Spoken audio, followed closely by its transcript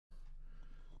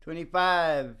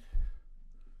25,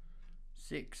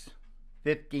 6,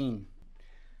 15.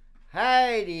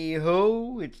 Heidi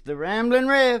ho, it's the Ramblin'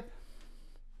 Rev,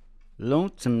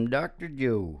 Lonesome Dr.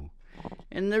 Joe,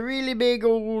 and the really big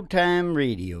old time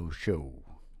radio show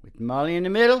with Molly in the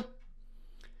middle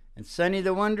and Sonny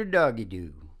the Wonder Doggy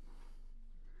Doo.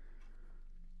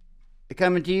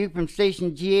 Coming to you from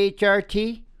station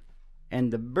GHRT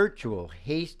and the virtual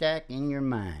haystack in your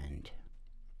mind.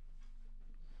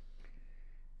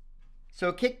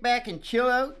 So kick back and chill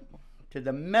out to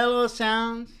the mellow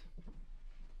sounds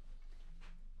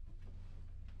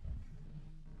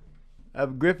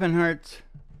of Griffinheart's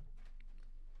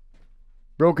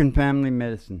Broken Family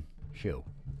Medicine show.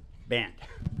 Band.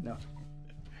 No.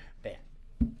 Band.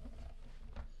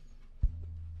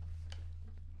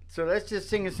 So let's just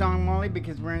sing a song, Molly,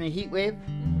 because we're in a heat wave.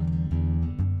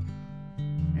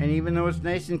 And even though it's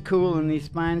nice and cool in these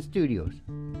fine studios,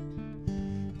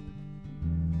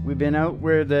 we've been out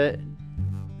where the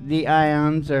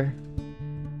ions are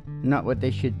not what they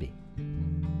should be.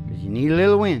 Because you need a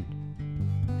little wind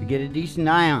to get a decent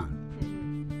ion.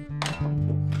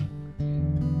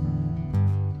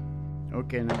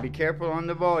 Okay, now be careful on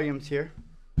the volumes here.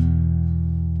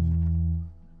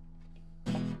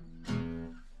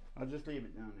 I'll just leave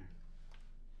it down there.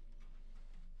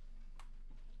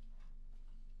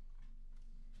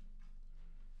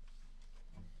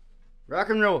 Rock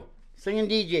and roll. Singing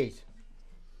DJs.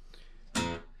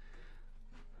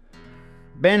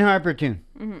 Ben Harper tune.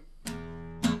 Mm-hmm.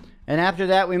 And after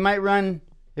that, we might run,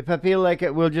 if I feel like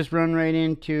it, we'll just run right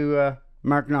into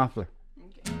Mark Knopfler.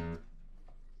 Okay.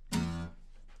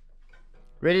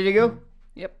 Ready to go?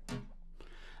 Yep.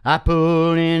 I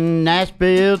pulled in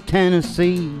Nashville,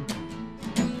 Tennessee.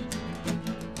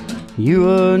 You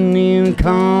wouldn't even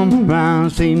come around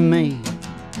to see me.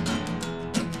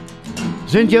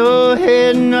 Since you're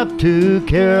heading up to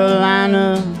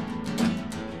Carolina,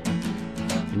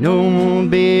 you know I'm gonna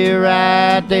be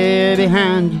right there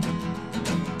behind you.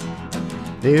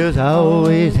 Because I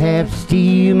always have to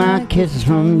steal my kisses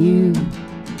from you.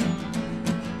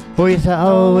 Oh yes, I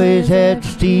always have to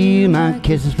steal my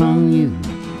kisses from you.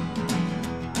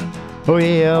 Oh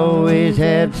yeah, I always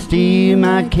have to steal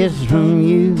my kisses from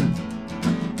you.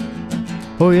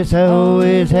 Oh yes, I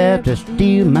always have to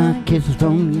steal my kisses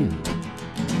from you.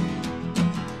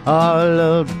 Oh, I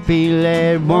love to feel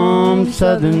that warm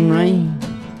southern rain.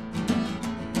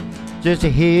 Just to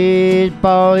hear it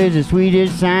fall is the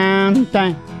sweetest sound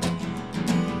thing.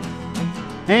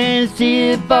 And see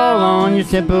it fall on your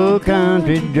simple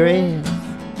country dress.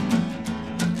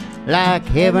 Like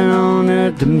heaven on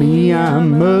earth to me, I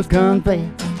must confess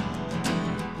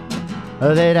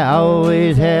that I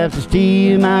always have to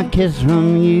steal my kisses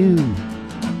from you.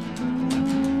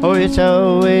 Oh yes, I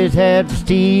always have to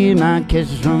steal my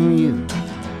kisses from you.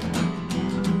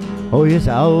 Oh yes,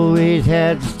 I always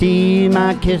have to steal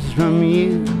my kisses from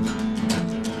you.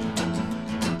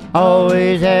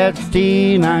 Always have to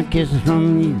steal my kisses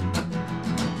from you.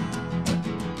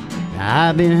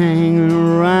 I've been hanging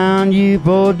around you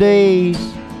for days,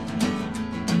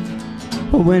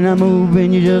 but when I move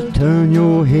in, you just turn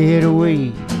your head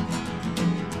away.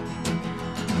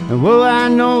 Well, I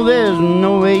know there's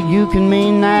no way you can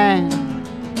mean that.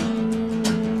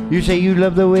 You say you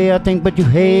love the way I think, but you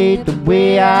hate the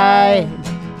way I act.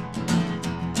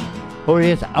 Oh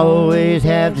yes, I always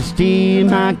have to steal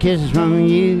my kisses from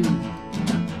you.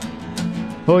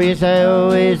 Oh yes, I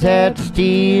always have to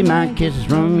steal my kisses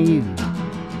from you.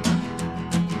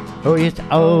 Oh yes, I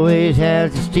always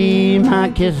have to steal my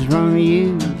kisses from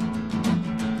you.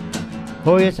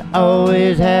 Oh yes, I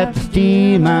always have to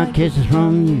steal my kisses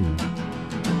from you.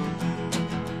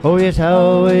 Oh yes, I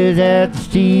always have to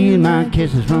steal my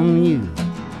kisses from you.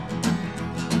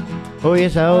 Oh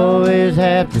yes, I always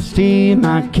have to steal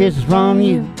my kisses from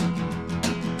you.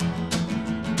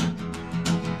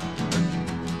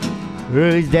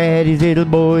 Well, his daddy's little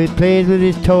boy plays with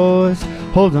his toys,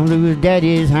 holds on to his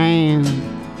daddy's hand.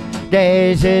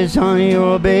 Daddy says, sonny,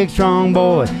 you're a big strong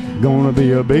boy, gonna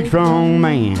be a big strong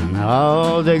man.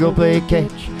 Oh, they go play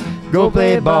catch, go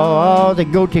play ball, they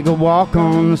go take a walk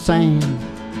on the sand.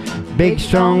 Big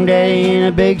strong daddy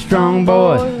and a big strong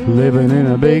boy, living in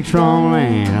a big strong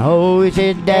land. Oh, he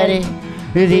said, daddy,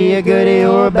 is he a goodie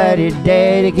or a baddie?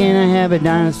 Daddy, can I have a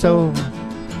dinosaur?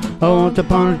 Oh, once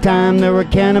upon a time there were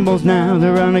cannibals, now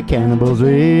there aren't no cannibals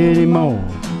anymore.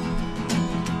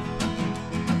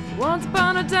 Once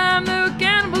upon a time there were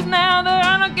cannibals, now there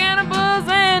are no cannibals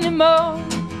anymore.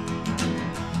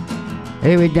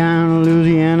 Hey, way down in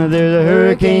Louisiana there's a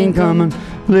hurricane coming,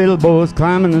 little boys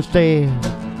climbing the stairs.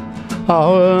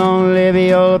 All along the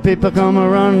levee, all the people come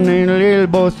a-running, and the little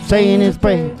boy saying his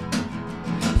prayer.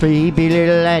 Sleepy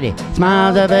little laddie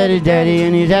smiles up at his daddy,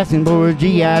 and he's asking for a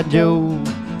G.I. Joe.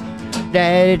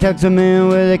 Daddy tucks him in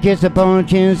with a kiss upon the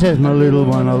chin, says, my little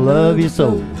one, I love you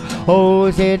so. Oh,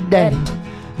 said Daddy,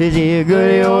 is he a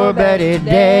goodie or a baddie?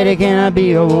 Daddy, can I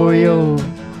be a warrior?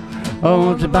 Oh,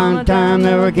 once upon a time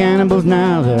there were cannibals,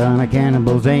 now there aren't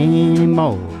cannibals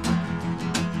anymore.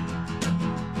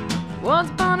 Once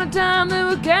upon a time there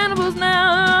were cannibals,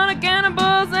 now there aren't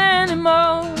cannibals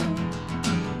anymore.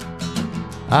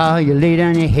 Ah, you lay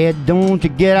down your head, don't you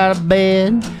get out of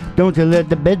bed, don't you let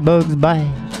the bed bugs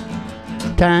bite.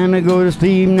 Time to go to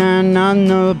sleep now, not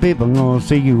another people gonna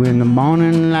see you in the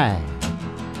morning light.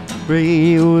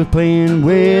 Radio is playing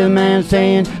with a man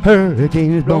saying,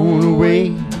 hurricane is blown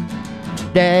away.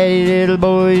 Daddy, little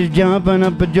boy is jumping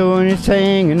up a joy and he's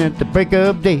singing at the break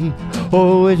of day.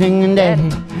 Oh, he's singing, Daddy,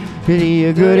 is he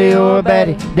a goodie or a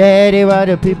baddie? Daddy, why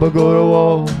do people go to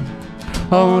war?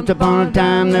 Once upon a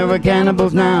time there were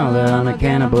cannibals, now there aren't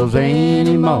cannibals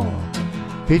anymore.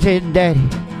 He said, Daddy,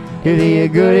 is he a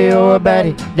goodie or a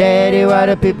baddie? Daddy, why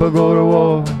do people go to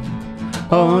war?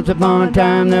 Once upon a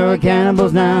time there were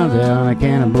cannibals, now there aren't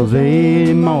cannibals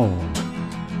anymore.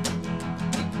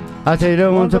 I said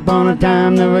once upon a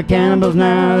time there were cannibals,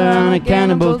 now there aren't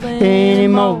cannibals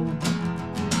anymore.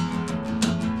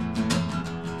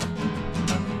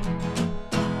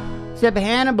 Except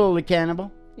Hannibal the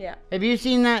cannibal. Yeah. Have you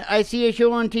seen that? I see a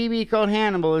show on TV called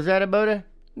Hannibal. Is that about a?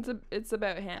 It's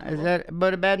about Hannibal. Is that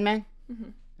about a bad man? Mm-hmm.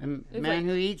 A It's man like-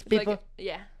 who eats it's people? like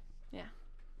yeah.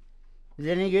 Is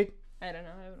it any good? I don't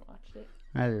know. I haven't watched it.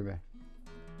 Neither bad.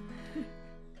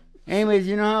 Anyways,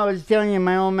 you know how I was telling you,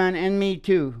 my old man and me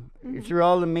too. Mm-hmm. Through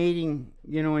all the mating,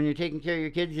 you know, when you're taking care of your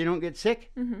kids, you don't get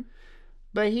sick. Mm-hmm.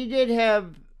 But he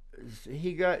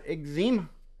got eczema,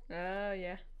 Oh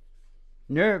yeah.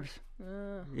 nerves,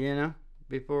 Oh. you know,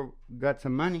 before got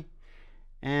some money,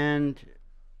 and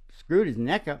screwed his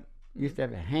neck up. Used to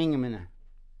have to hang him in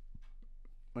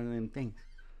one of them things.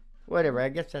 Whatever, I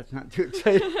guess that's not too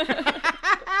exciting.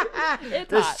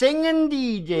 It's The hot. singing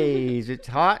DJs. It's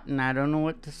hot and I don't know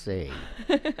what to say.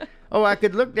 Oh, I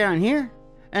could look down here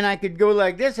and I could go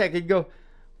like this. I could go,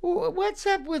 what's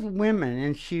up with women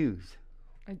and shoes?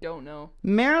 I don't know.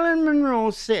 Marilyn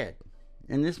Monroe said,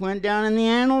 and this went down in the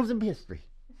annals of history,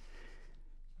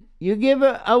 you give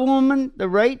a woman the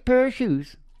right pair of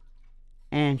shoes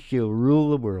and she'll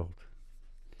rule the world.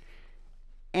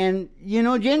 And you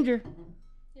know, Ginger,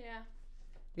 Yeah.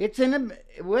 it's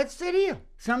what's the deal?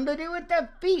 Something to do with the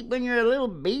feet when you're a little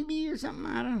baby or something?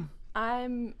 I don't know.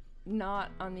 I'm not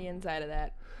on the inside of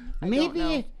that. I don't Maybe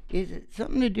know. is it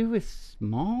something to do with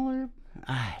smaller?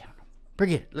 I don't know.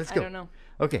 Forget it. Let's go. I don't know.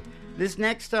 Okay, this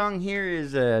next song here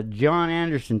is a John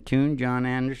Anderson tune. John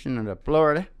Anderson out of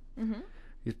Florida. Mm-hmm.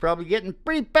 He's probably getting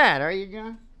pretty fat, are you,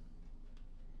 John?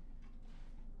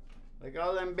 Like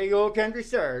all them big old country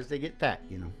stars, they get fat,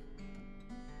 you know.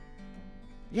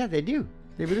 Yeah, they do.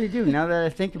 They really do. Now that I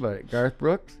think about it, Garth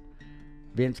Brooks,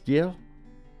 Vince Gill.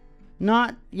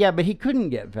 Yeah, but he couldn't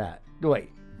get fat. Wait.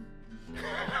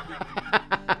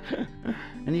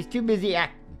 And he's too busy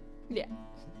acting. Yeah.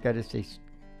 Gotta say,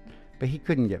 but he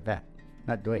couldn't get fat.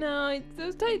 Not Dwight. No,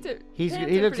 those tights are. He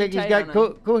pants are looks like pretty he's tight got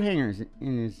on him. coat hangers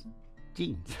in his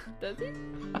jeans. Does he?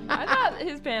 I thought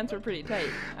his pants were pretty tight.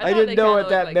 I thought didn't they know kinda what looked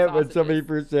that like meant when sausages. somebody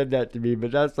first said that to me,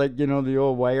 but that's like, you know, the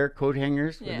old wire coat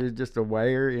hangers where Yeah. there's just a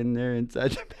wire in there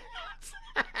inside the pants.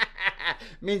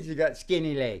 Means you got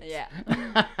skinny legs. Yeah.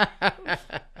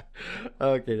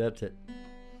 Okay, that's it.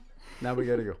 Now we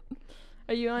gotta go.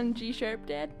 Are you on G sharp,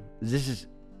 Dad? This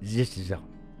is all.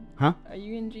 Huh? Are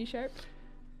you in G sharp?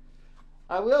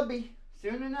 I will be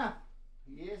soon enough.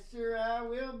 Yes, sir, I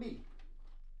will be.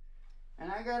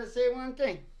 And I gotta say one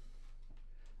thing.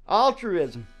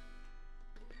 Altruism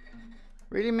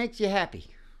really makes you happy.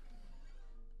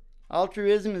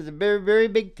 Altruism is a very, very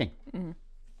big thing. Mhm.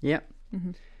 Yep.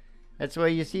 Mhm. That's why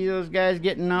you see those guys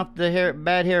getting off the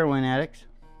bad heroin addicts.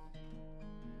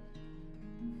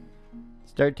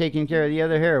 Start taking care of the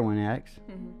other heroin addicts.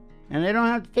 Mhm. And they don't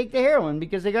have to take the heroin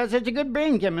because they got such a good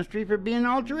brain chemistry for being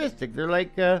altruistic. They're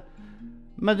like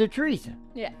Mother Teresa.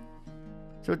 Yeah.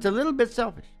 So it's a little bit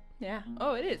selfish, Yeah.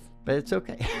 Oh, it is. but it's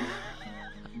okay.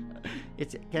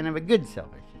 It's kind of a good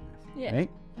selfishness, Yeah.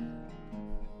 right?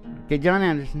 Okay, John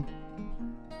Anderson.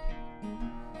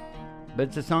 But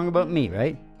it's a song about me,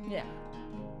 right? Yeah.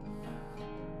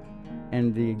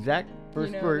 And the exact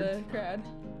first you know words. the crowd.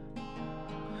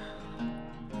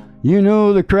 You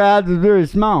know the crowd was very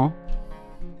small.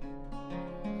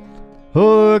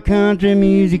 Oh, a country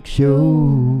music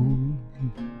show.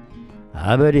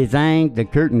 I bet he thanked the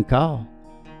curtain call,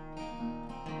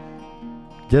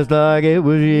 just like it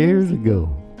was years ago.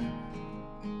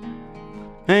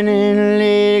 And then the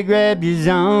lady grabbed his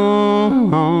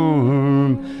arm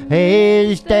as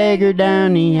he staggered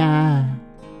down the aisle.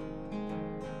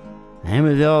 And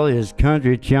with all his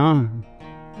country charm,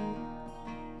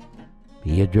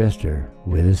 he addressed her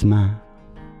with a smile.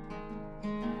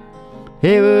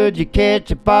 Hey, would you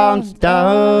catch a falling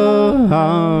star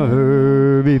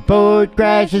before it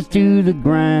crashes to the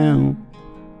ground?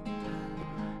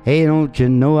 Hey, don't you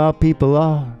know how people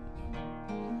are?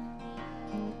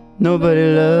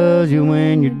 Nobody loves you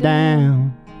when you're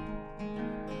down.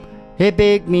 Hey,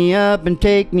 pick me up and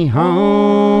take me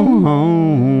home.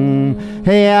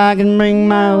 Hey, I can bring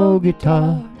my old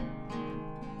guitar.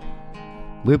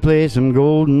 We'll play some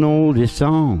golden oldie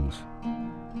songs.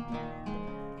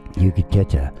 You could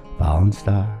catch a falling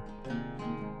star.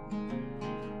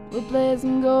 We'll play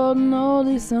some golden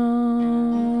oldie songs.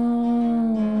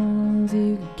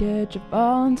 You could catch a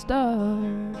falling star.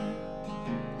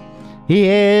 He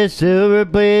has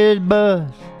silver-plated bus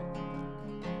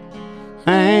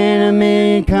and a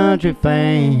million country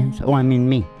fans. Oh, I mean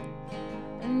me.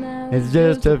 It's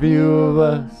just a few of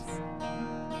us.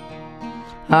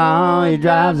 Oh, he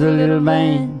drives a little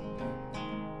van.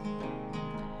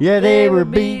 Yeah, they were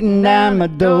beating down my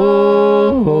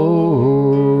door.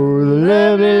 The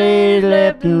lovely ladies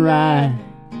left and right.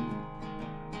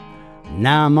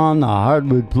 Now I'm on the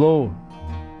hardwood floor,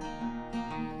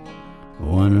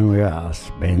 wondering where I'll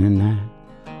spend the night.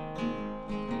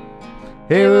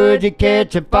 Hey, would you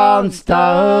catch a falling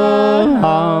star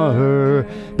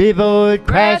before it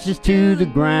crashes to the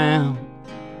ground?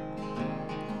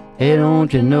 Hey,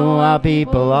 don't you know how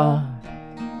people are?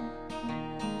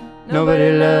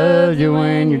 Nobody loves you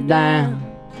when you're down.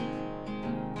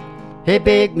 Hey,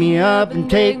 pick me up and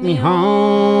take me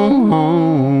home.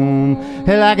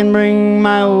 Hell, I can bring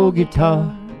my old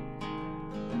guitar.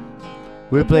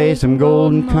 We'll play some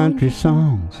golden country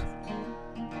songs.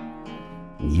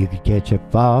 You could catch a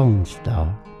falling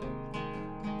star.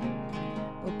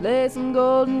 We'll play some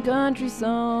golden country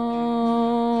songs.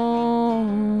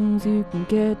 You can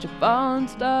catch a falling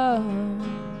star.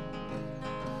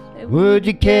 Would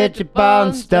you catch a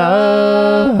falling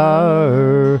star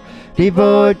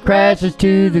before it crashes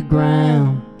to the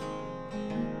ground?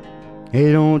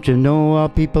 Hey, don't you know how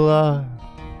people are?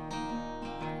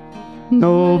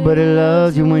 Nobody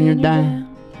loves you when you're down.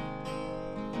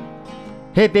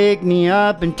 Hey, pick me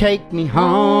up and take me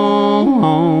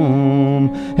home.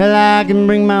 Hell, I can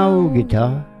bring my old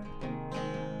guitar.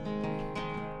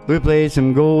 We'll play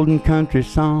some golden country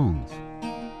songs.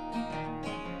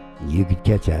 You could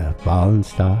catch a falling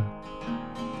star.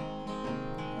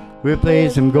 We'll play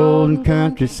some golden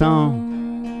country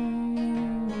songs.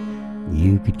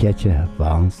 You could catch a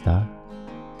falling star.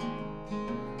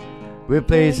 We'll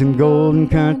play some golden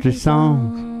country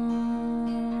songs.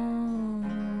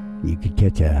 You could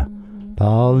catch a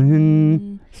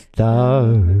falling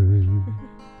star.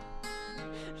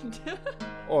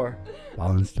 Or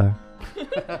falling star.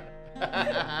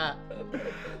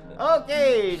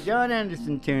 Okay, John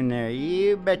Anderson tune there.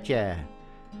 You betcha.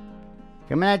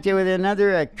 Coming at you with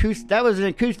another acoustic. That was an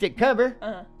acoustic cover.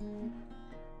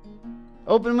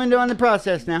 Open window on the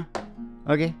process now.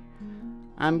 Okay.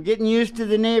 I'm getting used to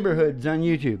the neighborhoods on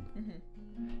YouTube.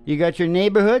 You got your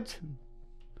neighborhoods.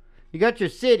 You got your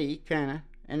city, kind of.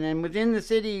 And then within the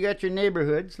city, you got your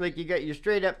neighborhoods. Like you got your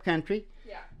straight up country.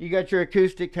 Yeah. You got your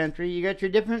acoustic country. You got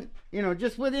your different,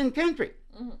 just within country.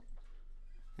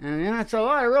 And that's a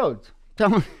lot of roads.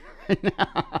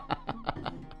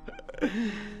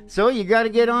 So you got to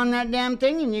get on that damn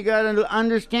thing, and you got to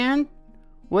understand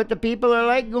what the people are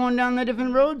like going down the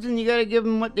different roads, and you got to give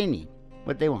them what they need,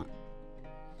 what they want.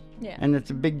 Yeah. And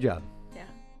it's a big job. Yeah.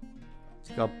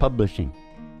 It's called publishing.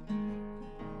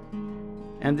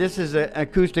 And this is an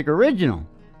acoustic original.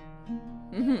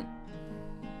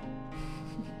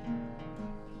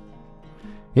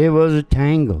 It was a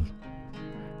tangled,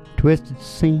 twisted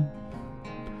scene,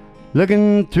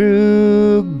 looking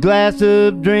through glass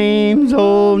of dreams,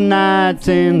 old nights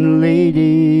and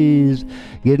ladies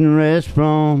getting rest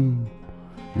from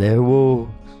their woes.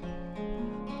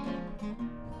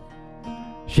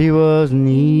 She was an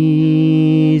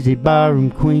easy barroom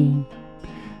queen,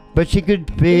 but she could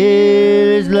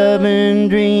feel his loving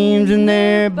dreams, and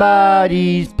their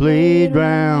bodies played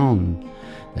round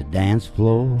the dance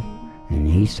floor, and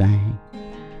he sang.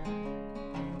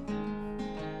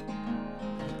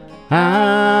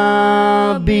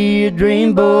 I'll be a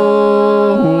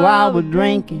dreamboat while we're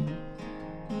drinking,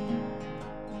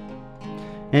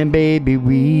 And baby,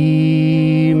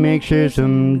 we make sure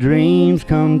some dreams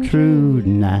come true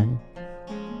tonight.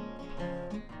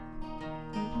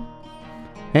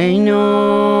 Ain't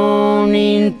no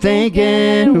need in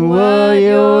thinking what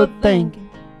you're thinking,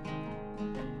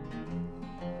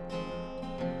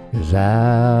 'cause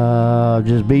I'll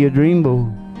just be a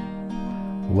dreamboat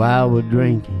while we're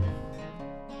drinking.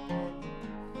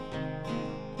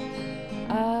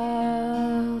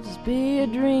 I'll just be a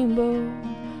dreamboat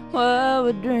while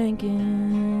we're drinking.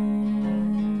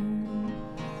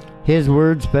 His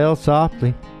words fell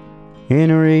softly in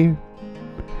her ear,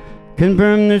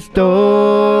 confirmed the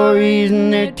stories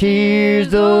and their tears,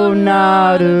 though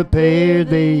not a pair.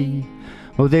 They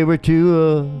were two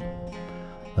of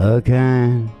a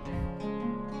kind.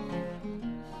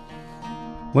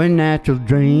 When natural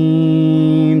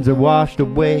dreams are washed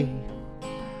away,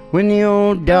 when the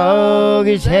old dog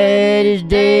has had his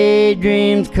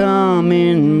daydreams come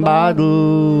in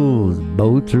bottles,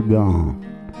 boats are gone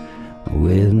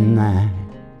with the night.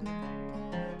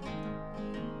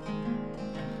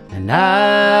 And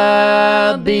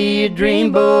I'll be a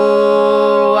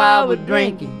dreamboat while we're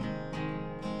drinking.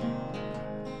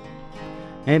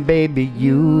 And baby,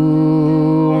 you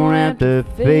won't have to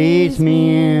face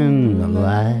me in the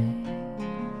light.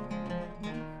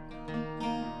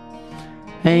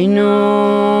 Ain't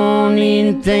no need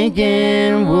in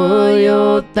thinking what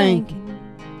you're thinking,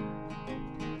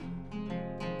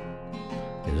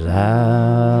 'cause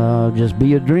I'll just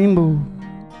be a dreamboat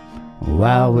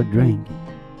while we're drinking.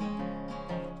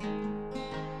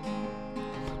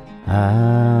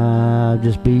 I'll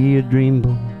just be a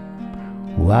dreamboat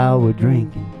while we're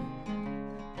drinking.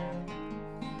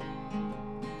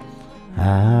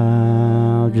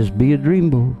 I'll just be a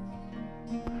dreamboat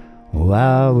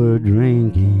while we're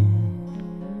drinking.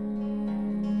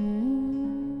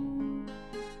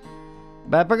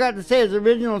 But I forgot to say it's an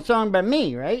original song by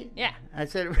me, right? Yeah. I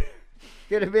said it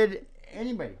could have been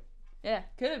anybody. Yeah,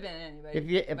 could have been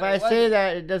anybody. If I say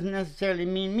that, it doesn't necessarily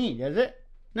mean me, does it?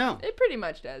 No. It pretty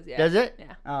much does, yeah. Does it?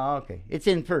 Yeah. Oh, okay. It's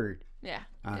inferred. Yeah.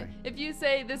 All right. If you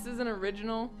say this is an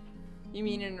original, you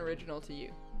mean an original to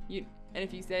you. And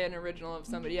if you say an original of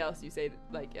somebody else, you say,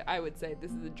 like, I would say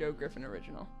this is a Joe Griffin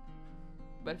original.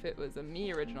 But if it was a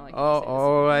me original, I could say this.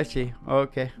 Oh, I see.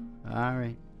 Okay. All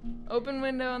right. Open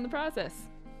window on the process.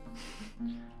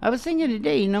 I was thinking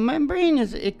today, my brain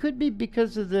it could be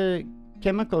because of the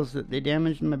chemicals that they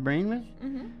damaged my brain with.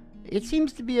 Mm-hmm. It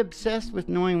seems to be obsessed with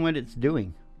knowing what it's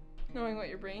doing. Knowing what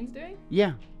your brain's doing?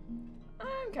 Yeah.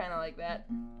 I'm kind of like that.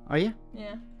 Are you?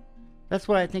 Yeah. That's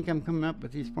why I think I'm coming up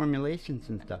with these formulations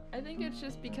and stuff. I think it's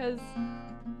just because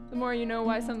the more you know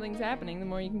why something's happening, the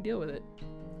more you can deal with it.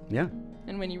 Yeah.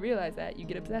 And when you realize that, you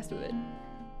get obsessed with it.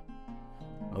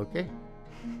 Okay.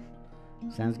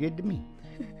 Sounds good to me.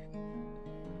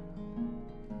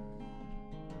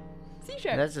 C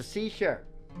sharp. That's a C sharp.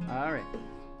 All right.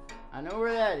 I know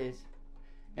where that is.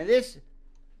 And this,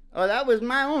 that was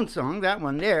my own song, that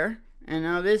one there. And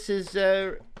now this is,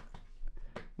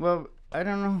 well, I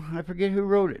don't know. I forget who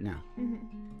wrote it now.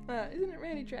 Mm-hmm. Isn't it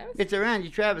Randy Travis? It's a Randy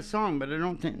Travis song, but I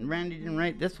don't think Randy didn't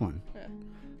write this one. Yeah.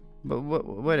 But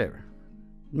whatever.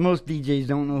 Most DJs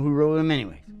don't know who wrote them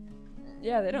anyway.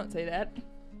 Yeah, they don't say that.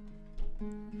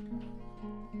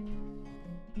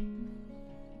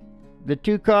 The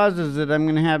two causes that I'm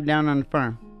going to have down on the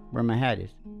farm, where my hat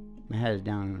is. My hat is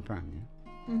down on the farm,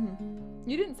 Mm-hmm.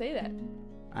 You didn't say that.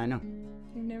 I know.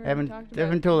 You've never Haven't talked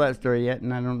about it. told that story yet,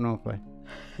 and I don't know if I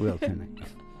will tonight.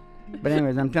 But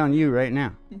anyways, I'm telling you right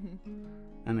now. Mm-hmm.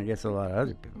 And I guess a lot of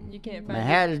other people. You can't find My it.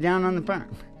 hat is down on the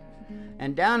farm.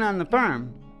 And down on the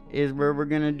farm is where we're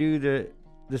going to do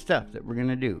the stuff that we're going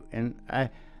to do. And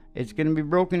it's going to be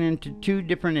broken into two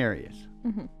different areas.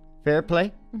 Mm-hmm. Fair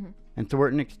play Mm-hmm. and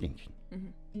thwart and extinction.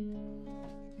 Mm-hmm.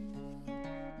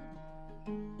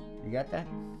 You got that?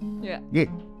 Yeah. Good.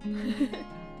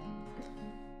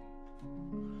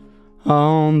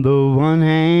 On the one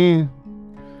hand,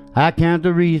 I count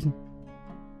the reason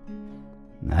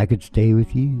I could stay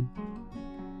with you.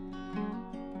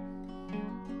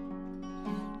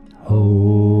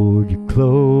 Hold you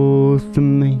close to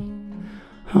me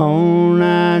all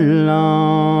night long.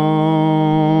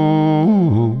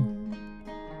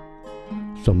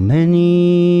 So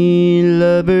many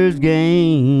lovers'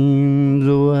 games,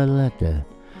 oh, I'd like to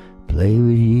play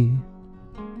with you.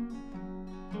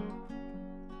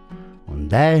 On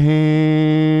that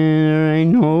hand, there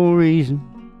ain't no reason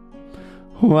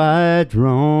why it's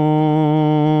wrong.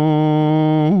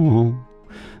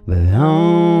 But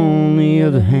on the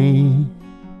other hand,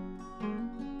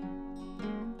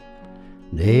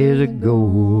 there's a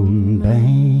golden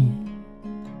band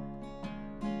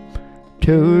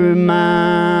to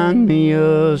remind me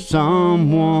of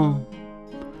someone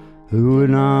who would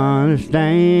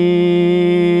understand.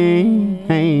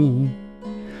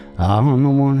 On the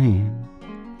one hand,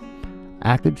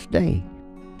 I could stay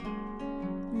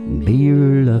and be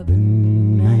your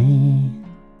loving man.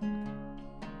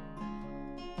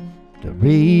 The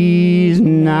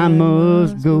reason I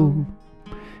must go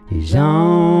is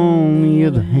on the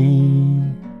other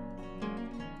hand.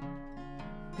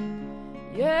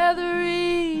 Yeah, the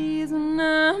reason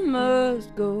I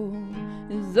must go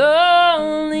is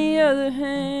on the other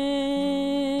hand.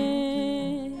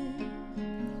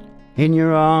 In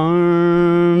your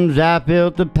arms I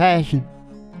felt the passion.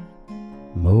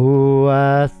 Oh,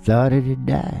 I thought it had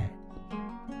died.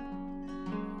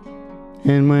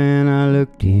 And when I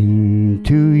looked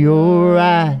into your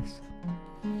eyes,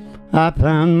 I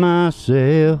found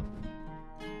myself.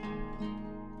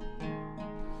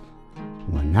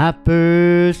 When I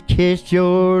first kissed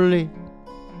your lips,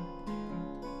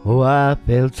 oh, I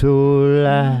felt so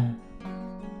alive.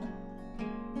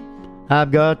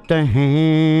 I've got to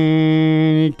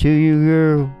hand it to you,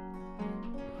 girl.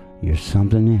 You're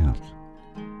something else.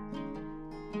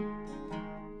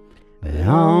 But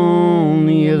on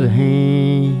the other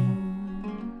hand,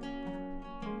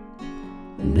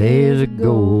 there's a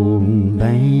golden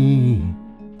band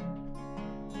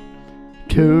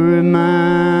to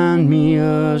remind me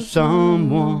of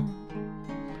someone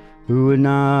who would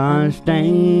not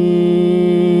understand.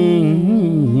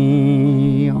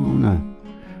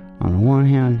 On the one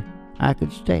hand, I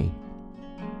could stay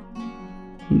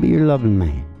and be your loving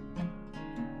man.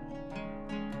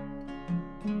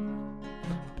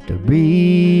 But the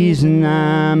reason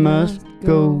I must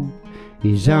go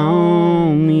is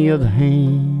on the other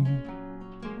hand.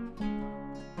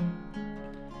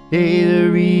 Hey, the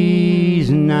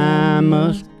reason I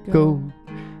must go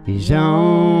is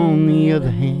on the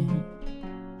other hand.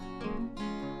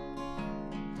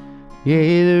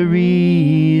 Yeah, the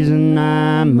reason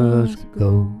I must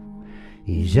go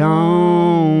is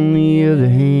on the other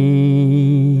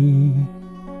hand.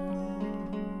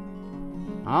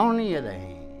 On the other hand.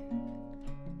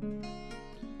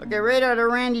 Okay, right out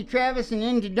of Randy Travis and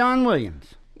into Don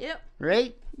Williams. Yep.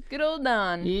 Right? Good old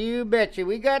Don. You betcha.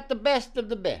 We got the best of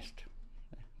the best.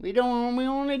 We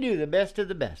only do the best of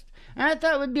the best. And I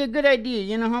thought it would be a good idea.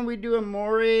 You know how we do a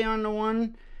moire on the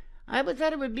one? I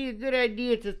thought it would be a good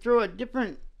idea to throw a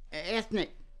different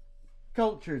ethnic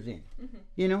cultures in. Mm-hmm.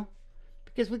 You know?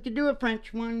 Because we could do a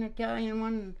French one, Italian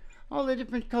one, all the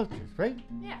different cultures, right?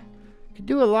 Yeah. Could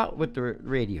do a lot with the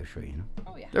radio show, you know?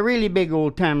 Oh, yeah. The really big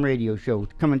old-time radio show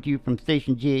coming to you from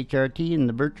station GHRT in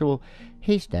the virtual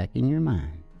haystack in your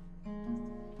mind.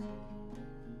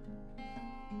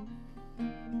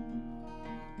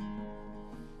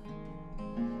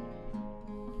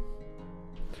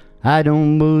 I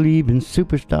don't believe in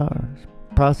superstars,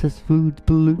 processed foods,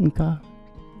 polluting cars.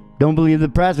 Don't believe the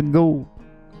price of gold,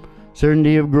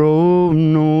 certainty of growth.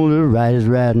 No, the right is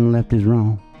right and left is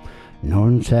wrong. North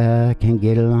and south can't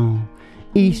get along.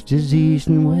 East is east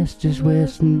and west is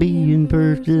west, and being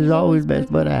first is always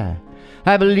best. But I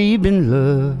believe in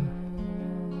love.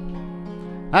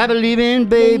 I believe in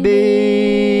babies,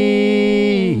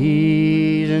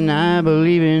 and I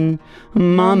believe in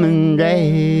mom and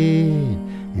dad.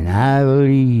 And I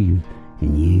believe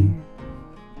in you.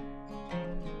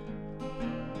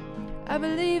 I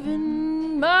believe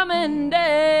in mom and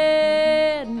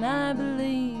dad, and I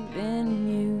believe in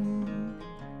you.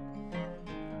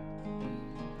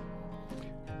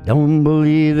 Don't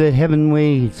believe that heaven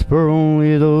waits for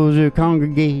only those who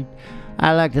congregate.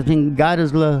 I like to think God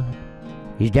is love.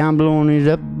 He's down below and he's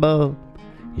up above.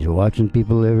 He's watching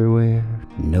people everywhere.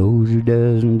 Knows who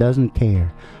does and doesn't care.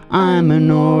 I'm an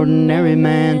ordinary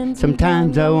man.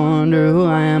 Sometimes I wonder who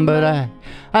I am, but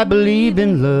I believe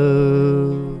in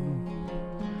love.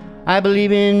 I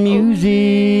believe in music,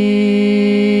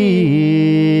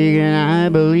 and I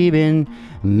believe in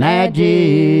magic,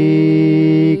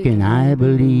 and I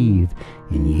believe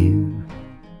in you.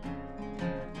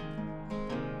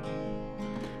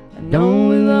 Don't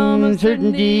with all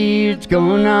uncertainty it's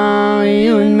going on,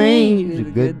 you and me is a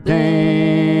good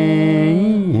thing.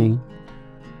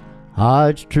 Oh,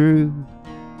 it's true.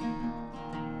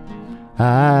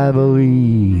 I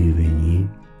believe in you.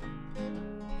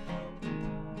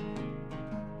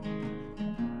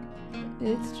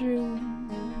 It's true.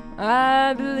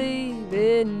 I believe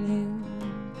in you.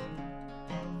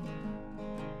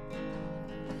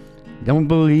 Don't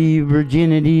believe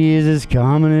virginity is as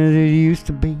common as it used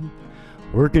to be.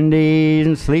 Working days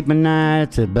and sleeping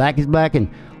nights, that black is black and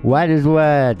white is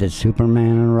white, that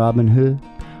Superman and Robin Hood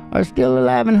are still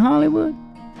alive in Hollywood.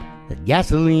 The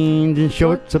gasoline's in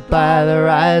short supply, the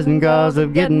rising cost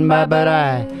of getting by, but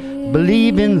I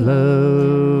believe in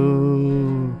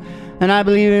love. And I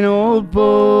believe in old folks,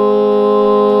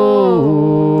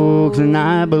 and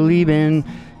I believe in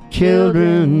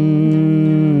children.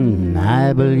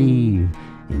 I believe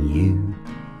in you.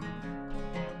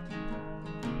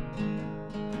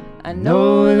 I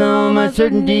know with all my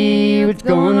certainty what's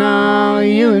going on with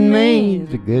you and me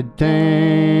is a good thing.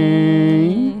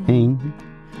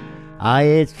 Aye,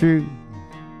 it's true.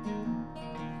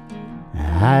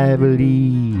 I believe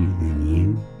in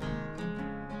you.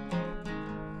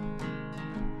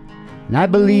 And I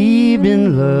believe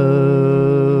in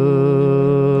love.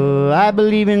 I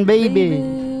believe in baby.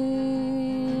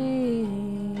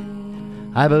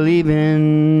 I believe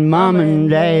in mom and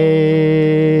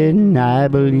dad. And I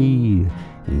believe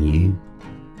in you.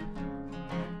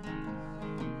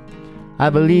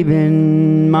 I believe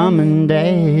in mom and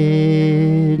dad.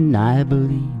 And I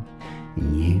believe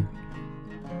in you.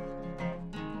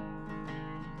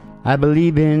 I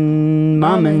believe in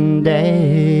mom and dad.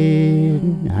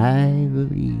 And I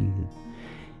believe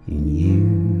in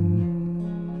you.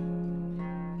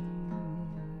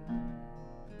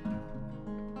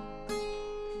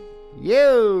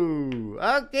 Yo,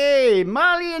 okay,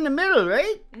 Molly in the middle,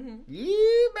 right? Mm-hmm.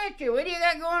 You betcha. What do you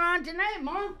got going on tonight,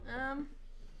 Mom?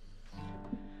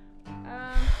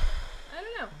 I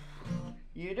don't know.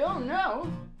 You don't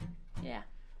know? Yeah.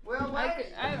 Well,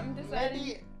 I'm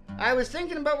deciding. I was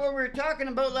thinking about what we were talking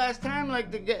about last time,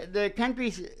 like the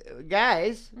country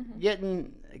guys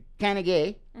getting kind of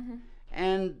gay,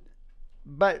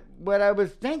 but what I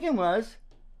was thinking was,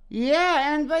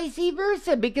 yeah, and vice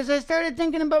versa, because I started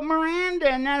thinking about Miranda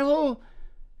and that whole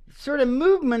sort of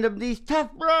movement of these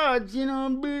tough broads, you know,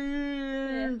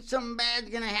 something bad's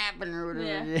gonna happen or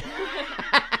whatever. Yeah.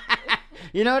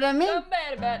 You know what I mean? Something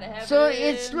bad about to happen. So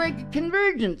it's like a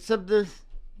convergence of the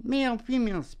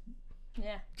male-female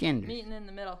gender. Meeting in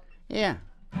the middle. Yeah.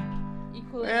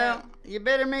 Equally. Well, you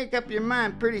better make up your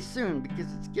mind pretty soon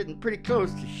because it's getting pretty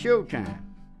close to showtime.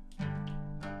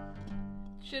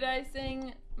 Should I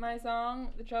sing my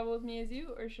song, The Trouble With Me Is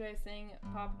You, or should I sing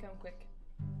Pop Come Quick?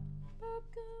 Pop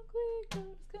Come Quick,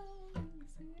 Pop's Come.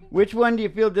 Which one do you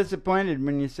feel disappointed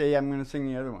when you say I'm going to sing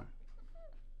the other one?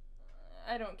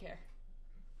 I don't care.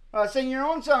 Well, sing your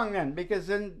own song then, because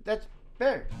then that's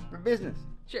better for business.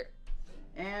 Sure.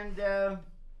 And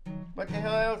what the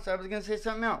hell else? I was going to say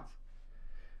something else.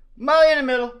 Molly in the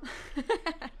middle.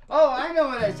 Oh, I know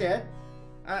what I said.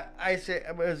 I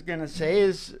was going to say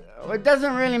is, it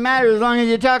doesn't really matter as long as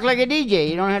you talk like a DJ.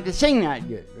 You don't have to sing that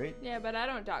good, right? Yeah, but I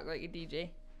don't talk like a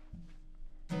DJ.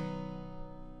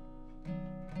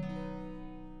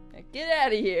 Now get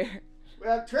out of here.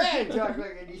 Well, try and talk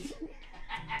like a DJ.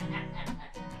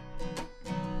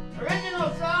 Original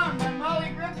song by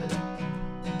Molly Griffin.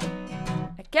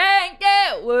 I can't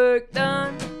get work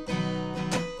done.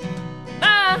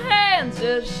 My hands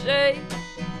just shake.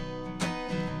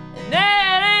 And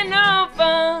that ain't no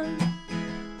fun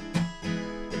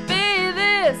to be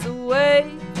this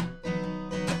way.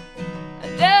 I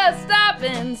just stop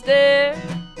and stare.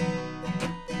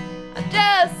 I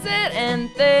just sit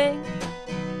and think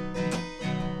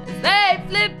as they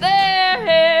flip their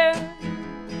hair.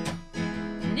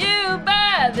 And you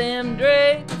buy them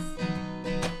drinks.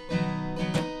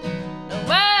 No,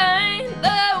 I ain't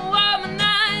the woman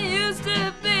I used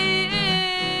to be.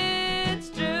 It's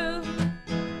true.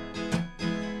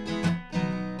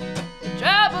 The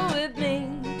trouble with me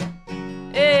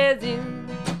is you.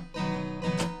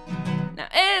 Now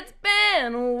it's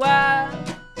been a while.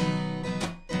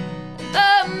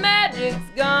 The magic's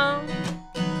gone.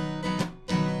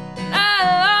 I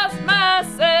lost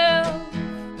myself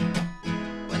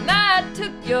when I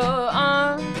took your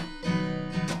arm.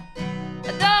 I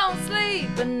don't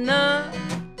sleep enough.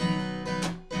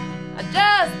 I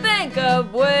just think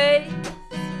of ways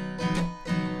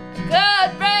I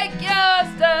could break your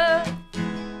stuff.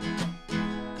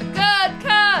 I could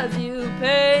cause you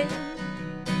pain.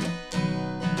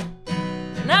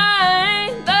 And I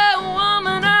ain't the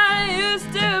woman I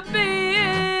used to be.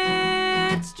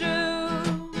 It's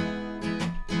true.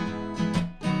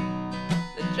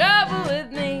 The trouble with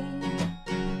me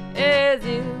is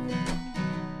you.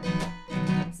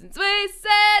 Since we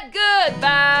said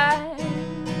goodbye,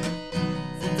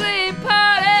 since we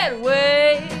parted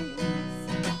ways,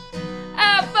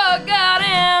 I've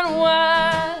forgotten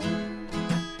why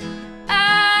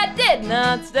I did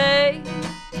not stay.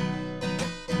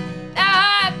 Now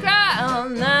I cry all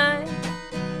night.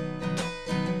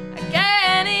 I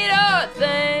can't eat or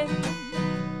think.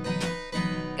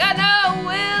 Got no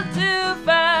will to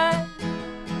fight.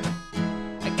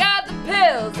 I got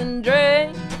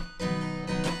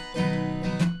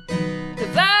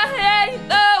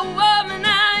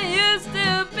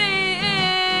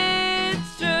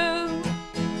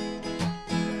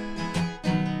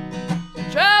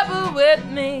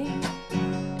me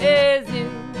is you.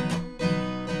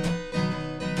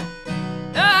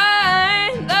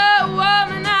 I ain't the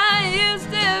woman I used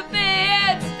to be,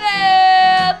 it's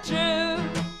still true.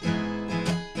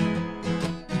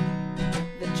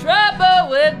 The trouble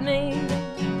with me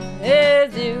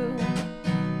is you.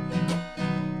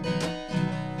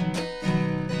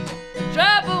 The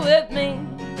trouble with me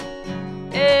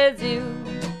is you.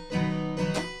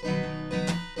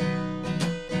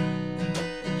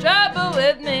 The trouble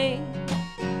with me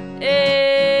is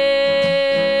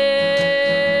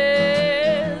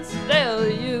still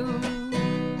you.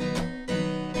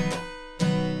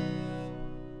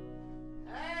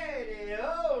 Hey,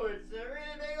 oh, it's a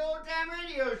really big old time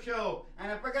radio show,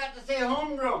 and I forgot to say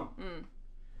homegrown.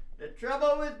 The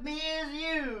Trouble with Me Is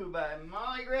You by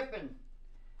Molly Griffin.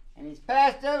 And he's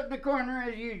passed out in the corner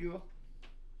as usual.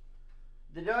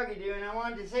 The doggy do, and I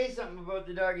wanted to say something about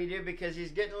the doggy do because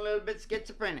he's getting a little bit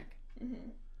schizophrenic.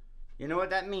 You know what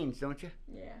that means, don't you?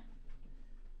 Yeah.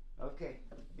 Okay,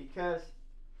 because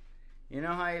you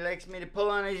know how he likes me to pull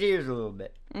on his ears a little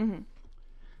bit.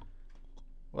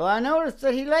 Well, I noticed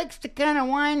that he likes to kind of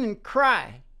whine and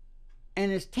cry,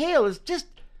 and his tail is just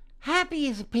happy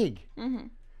as a pig.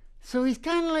 So he's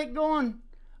kind of like going,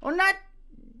 oh, not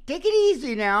take it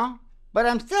easy now, but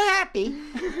I'm still happy.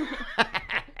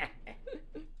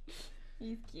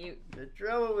 He's cute. The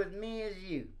trouble with me is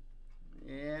you.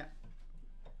 Yeah.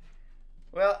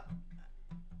 Well,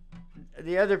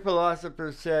 the other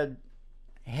philosopher said,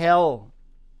 hell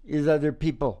is other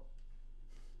people.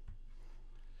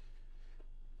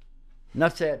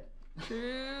 Enough said.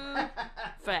 True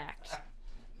facts.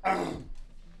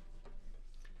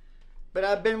 But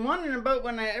I've been wondering about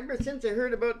ever since I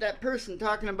heard about that person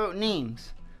talking about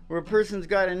names, where a person's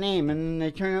got a name and then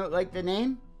they turn out like the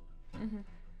name.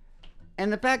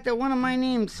 And the fact that one of my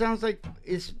names sounds like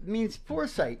means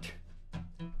foresight.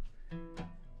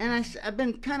 And I've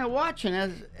been kind of watching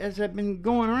as I've been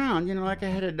going around, you know, like I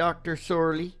had a Dr.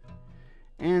 Sorley,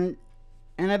 and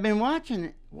I've been watching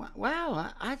it.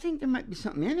 Wow, I think there might be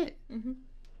something in it.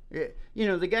 You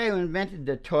know, the guy who invented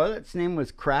the toilet's name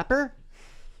was Crapper.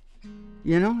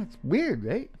 You know, it's weird,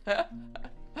 right?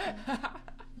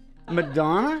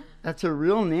 Madonna? That's her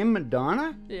real name,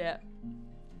 Madonna? Yeah.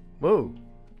 Whoa.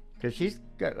 Because she's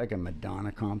got like a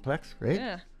Madonna complex, right?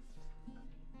 Yeah.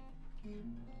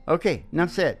 Okay,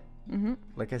 enough said.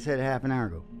 Like I said a half an hour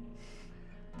ago.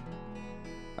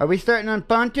 Are we starting on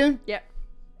pontoon? Yep.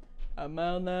 A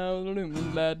mile now,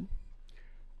 lad.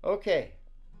 Okay.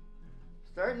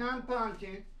 Starting on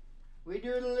pontoon. We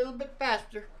do it a little bit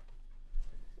faster.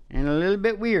 And a little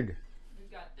bit weirder.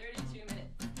 We've got 32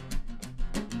 minutes.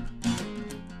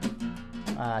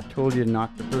 I told you to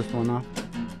knock the first one off.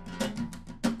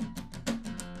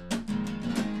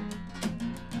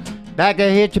 Back I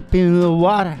hit you in the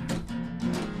water.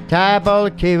 Tie up all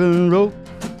the cable and rope.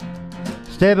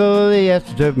 Step over the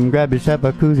astroturf and grab yourself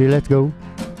a koozie, let's go.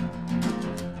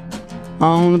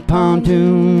 On the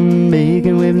pontoon,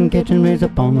 making waves and catching rays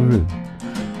up on the roof.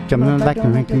 Jumping on the back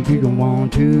and like you don't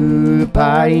want to.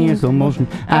 Party in slow motion,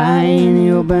 I in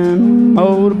the open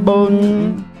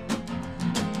motorboating.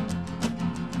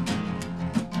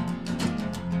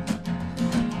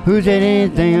 Who said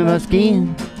anything about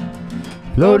skiing?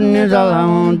 Floating is all I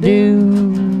want to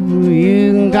do.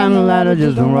 You can climb the ladder,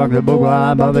 just don't rock the boat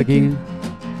while I barbecue.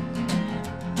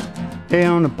 Hey,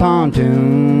 on the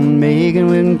pontoon, making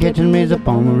waves and catching rays up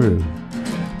on the roof.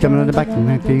 Jumping on the back and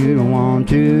like you don't want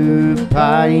to.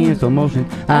 Party in slow motion,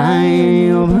 I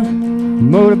ain't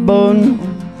open motorboating.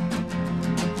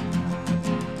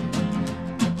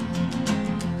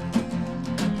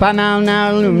 By now,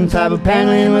 aluminum cyber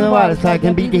paneling with a water slide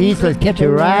can beat the heat, so let's catch a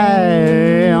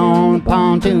ride on the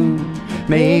pontoon.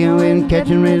 Making waves and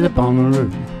catching rays up on the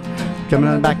roof. Jumping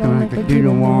on the back and like you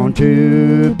don't want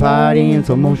to. Party in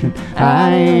slow motion,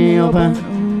 I ain't open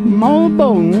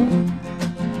motorboating.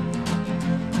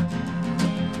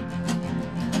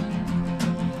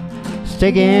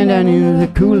 Stick your hand down into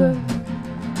the cooler.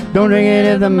 Don't drink it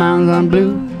if the mountains aren't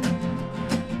blue.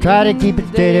 Try to keep it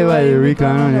steady while you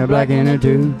recline on your black inner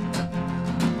tube.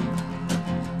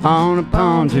 On a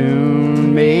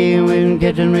pontoon, making waves and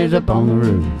catching rays up on the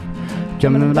roof.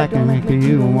 Jumping in the back and like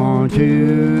you don't want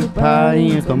to.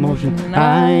 Party in slow motion,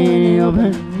 I ain't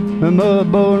open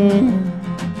motorboating.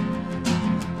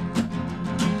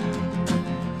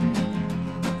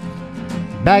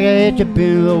 Back I hit you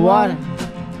in the water.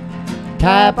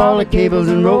 Tie up all the cables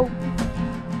and rope.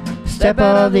 Step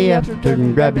out of the astroturf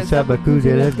and grab yourself a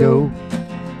koozie, let's go.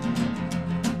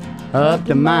 Up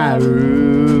to my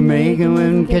room, making waves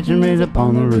and catching rays up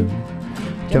on the roof.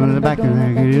 Jumping in the back of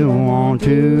the you don't want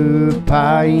to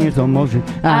party in slow motion.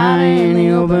 Out in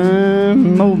the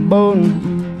open,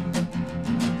 motorboating.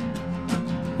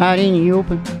 Out in the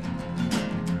open,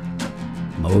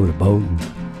 motorboating.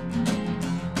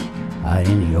 Out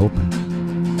in the open,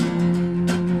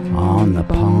 on the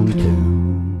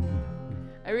pontoon.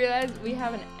 I realized we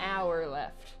have an hour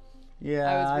left.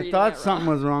 Yeah, I thought something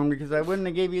was wrong because I wouldn't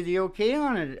have gave you the okay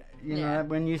on it. You know,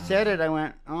 when you said it, I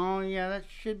went, oh, yeah, that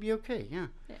should be okay, yeah.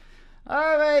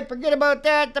 All right, forget about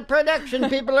that. The production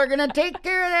people are going to take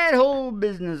care of that whole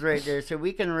business right there so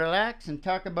we can relax and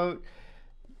talk about,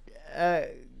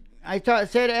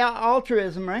 said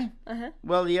altruism, right? Uh-huh.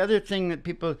 Well, the other thing that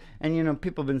people, and you know,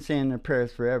 people have been saying their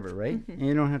prayers forever, right? Mm-hmm. And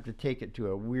you don't have to take it to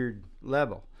a weird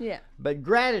level. Yeah. But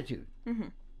gratitude. Mm-hmm.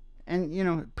 And, you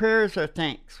know, prayers are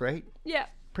thanks, right? Yeah.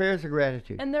 Prayers are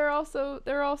gratitude. And they're also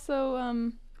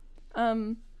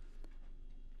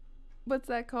what's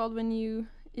that called when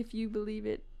if you believe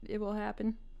it, it will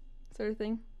happen, sort of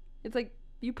thing. It's like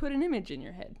you put an image in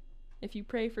your head. If you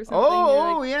pray for something.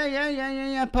 Oh,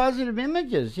 yeah. Positive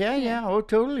images. Yeah. Oh,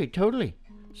 totally.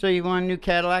 So you want a new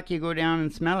Cadillac, you go down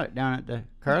and smell it down at the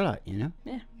car lot, you know?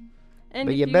 Yeah. And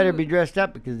but you better be dressed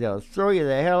up because they'll throw you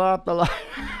the hell off the lot.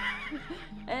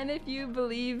 And if you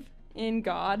believe in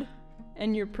God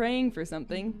and you're praying for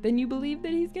something, then you believe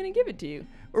that he's going to give it to you.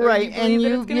 So right,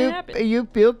 you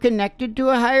feel connected to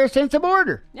a higher sense of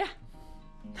order. Yeah.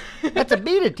 That's a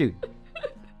beatitude.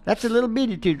 That's a little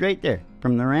beatitude right there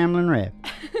from the Ramblin' Rab.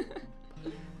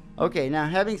 Okay, now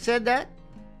having said that,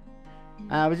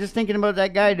 I was just thinking about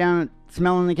that guy down at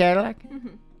smelling the Cadillac.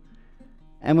 Mm-hmm.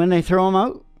 And when they throw him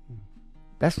out,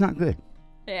 that's not good.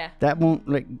 Yeah. That won't,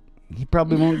 he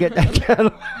probably won't get that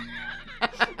Cadillac.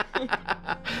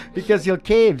 Because he'll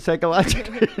cave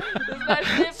psychologically.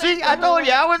 See, I told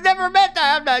you, I was never meant to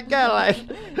have that Cadillac.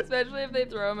 Especially if they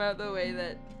throw him out the way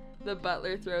that the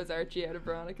butler throws Archie out of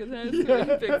Veronica's house when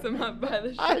he picks him up by the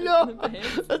shirt. I know.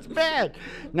 That's bad.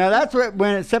 Now, that's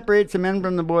when it separates the men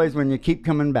from the boys, when you keep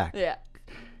coming back. Yeah.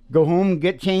 Go home,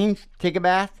 get changed, take a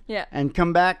bath, and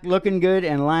come back looking good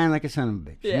and lying like a son of a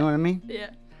bitch. Yeah. You know what I mean? Yeah.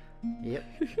 Yep.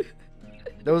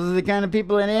 Those are the kind of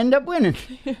people that end up winning.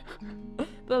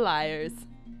 The liars.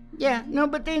 Yeah, no,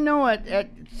 but they know at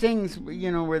things,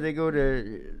 you know, where they go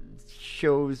to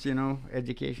shows, you know,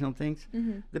 educational things.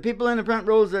 Mm-hmm. The people in the front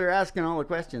rows that are asking all the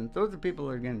questions, those are the people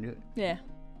that are going to do it. Yeah.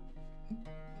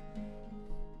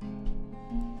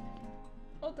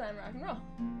 Old time rock and roll.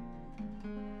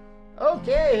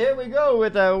 Okay, here we go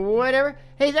with a whatever.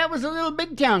 Hey, that was a Little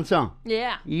Big Town song.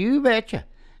 Yeah. You betcha.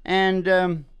 And,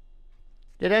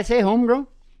 did I say homegrown?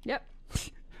 Yep.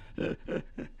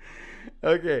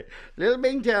 Okay. Little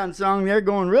Big Town song there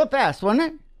going real fast, wasn't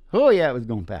it? Oh, yeah, it was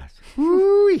going fast.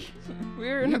 Woo-wee. We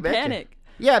were in a panic.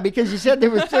 Yeah, because you said there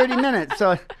was 30 minutes.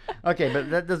 So, okay, but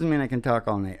that doesn't mean I can talk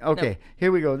all night. Okay,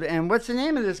 Here we go. And what's the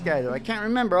name of this guy, though? I can't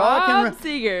remember. Bob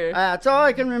Seger. That's all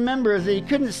I can remember is that he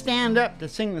couldn't stand up to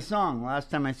sing the song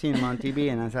last time I seen him on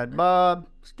TV. And I thought, Bob,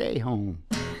 stay home.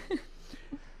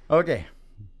 Okay.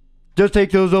 Just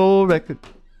take those old records.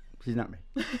 She's not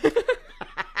ready.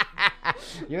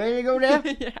 You ready to go down?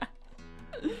 Yeah.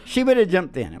 She would have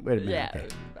jumped in. It would have been okay.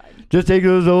 Just take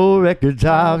those old records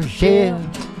off the shelf.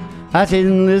 I sit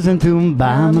and listen to them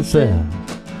by myself.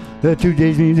 The 2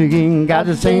 days music ain't got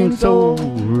the same soul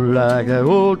like that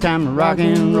old time rock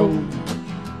and roll.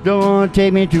 Don't wanna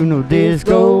take me to no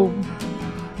disco.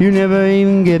 You never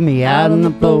even get me out on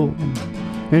the floor.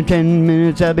 In 10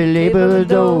 minutes I'll be late for the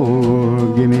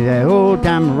door. Give me that old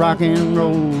time rock and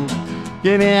roll.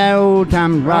 Give me that old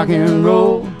time rock and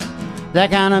roll.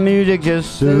 That kind of music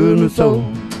just soothes my soul.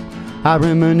 I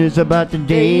reminisce about the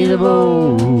days of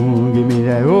old. Give me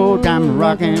that old time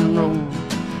rock and roll.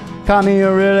 Call me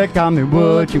a really, call me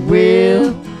what you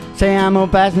will. Say I'm on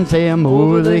fast and say I'm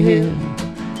over the hill.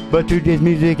 But today's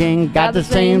music ain't got the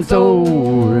same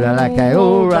soul. I like that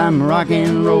old time rock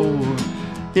and roll.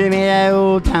 Give me that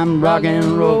old time rock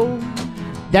and roll.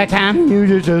 That kind of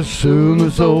music just soothes my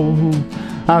soul.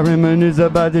 I reminisce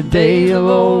about the days of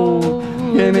old.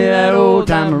 Give me that old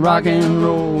time rock and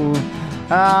roll.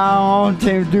 I want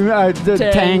to do the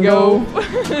tango.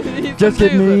 Just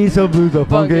give me some blues, a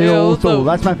funky old soul.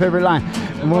 That's my favorite line.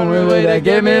 One way to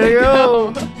get me to go.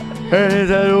 And it's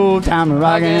that old time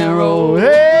rock and roll.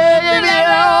 Hey, give me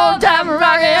that old time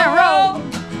rock and roll.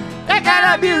 That kind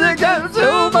of music just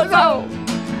soothes my soul.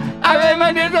 I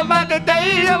reminisce about the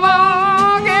days of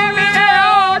old. Give me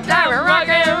that old time rock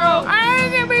and roll.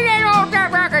 Give me that old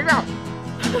time rock and roll.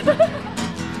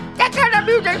 That kind of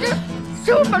music just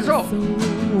soothes my soul.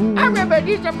 I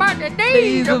reminisce about the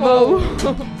days of old. Wait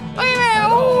a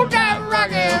minute, old time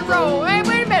rock and roll. Hey,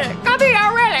 wait a minute. Come here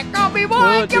already.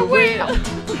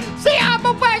 there. Say I'm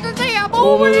a fighter, say I'm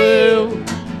Over over there. there.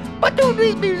 But don't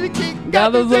these music kids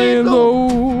Got the same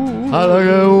soul. I like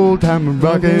that old time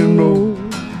rock and roll.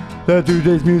 That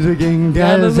today's music ain't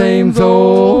got the same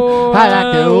soul. I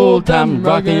like that old time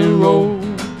rock and roll.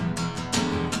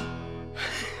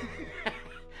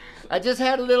 I just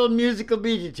had a little musical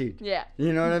beatitude. Yeah.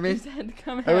 You know what I mean? Just had to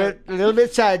come I out. went a little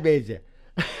bit sideways there.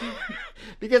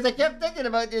 Because I kept thinking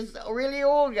about this really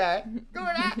old guy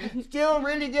going out, still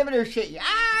really giving her shit.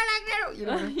 I like that. You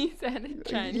know what I mean? He said in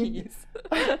Chinese.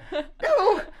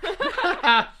 No.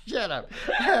 Shut up.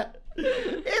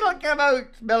 It'll come out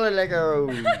smelling like a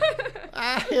rose.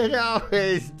 It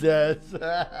always does.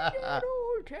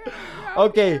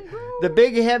 Okay, the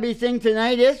big heavy thing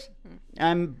tonight is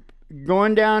I'm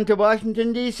going down to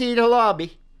Washington, D.C. to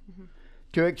lobby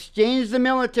to exchange the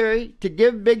military to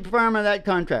give Big Pharma that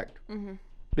contract.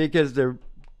 Because they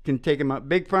can take them out.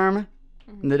 Big Pharma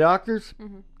and the doctors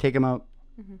take them out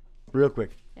real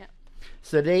quick. Yeah.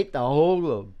 Sedate the whole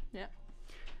globe. Yeah.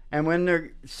 And when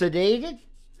they're sedated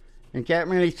and can't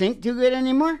really think too good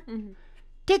anymore,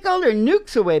 take all their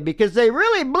nukes away because they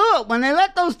really blew it when they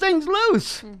let those things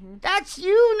loose. That's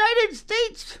United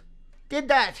States did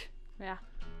that. Yeah.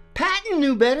 Patton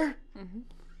knew better.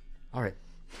 All right.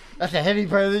 That's a heavy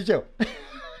part of the show.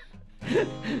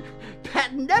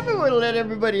 Patton never would have let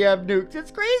everybody have nukes.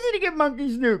 It's crazy to give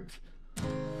monkeys nukes.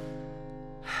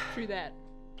 True that.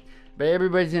 But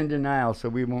everybody's in denial, so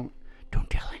we won't. Don't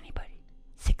tell anybody.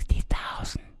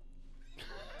 60,000.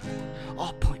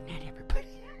 All pointing at everybody.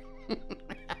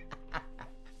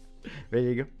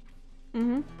 Ready to go?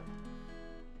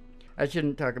 I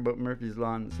shouldn't talk about Murphy's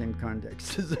Law in the same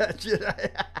context as that, should I?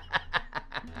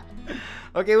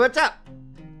 Okay, what's up?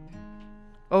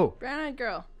 Oh. Brown-eyed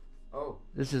girl. Oh.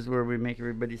 This is where we make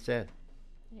everybody sad.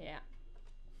 Yeah.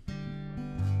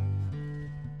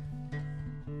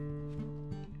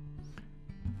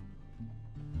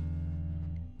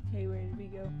 Okay, where did we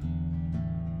go?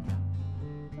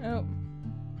 Oh.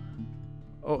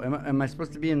 Oh, am I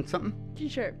supposed to be in something?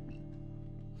 G-sharp.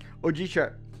 Oh, G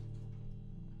sharp.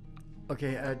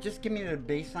 Okay, just give me the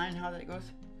bass line, how that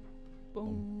goes.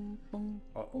 Boom, boom.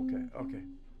 Oh,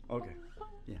 okay.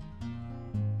 Yeah.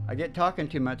 I get talking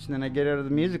too much and then I get out of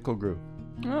the musical groove.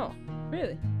 Oh,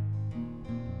 really?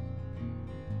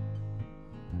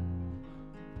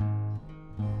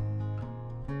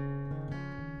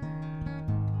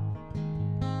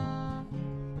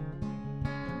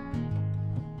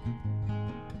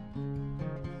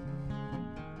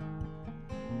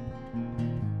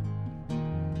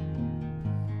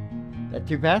 That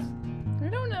too fast? I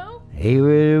don't know. Hey,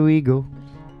 where do we go?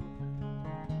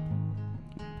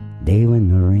 Day when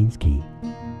the rains came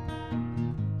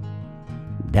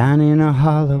down in a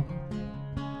hollow,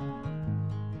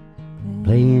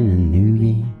 playing a new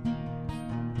game,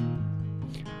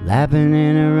 laughing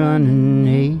and a running,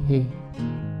 hey, hey,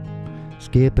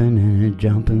 skipping and a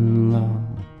jumping along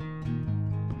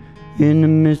in the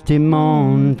misty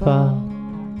morning fall.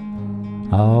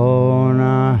 All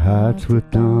our hearts were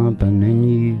thumping, and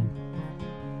you,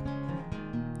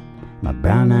 my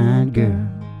brown-eyed girl,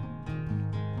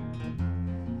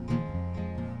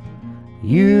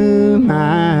 you,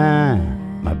 my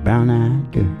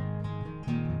brown-eyed girl.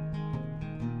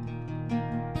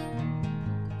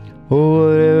 Oh,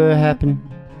 whatever happened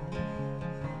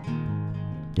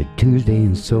to Tuesday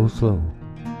and so slow?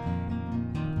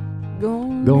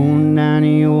 Going down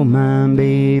in your mind,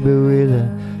 baby, with a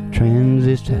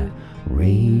transistor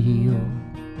radio,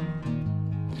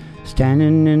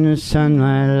 standing in the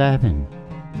sunlight laughing,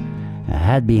 I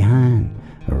hide behind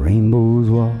a rainbow's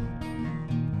wall,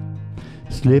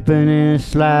 slipping and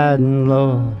sliding,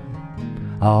 Lord,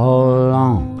 all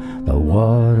along the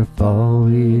waterfall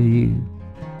with you,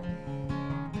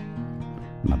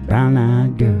 my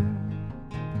brown-eyed girl.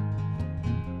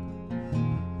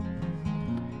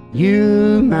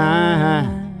 You, my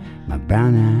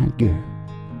brown-eyed girl.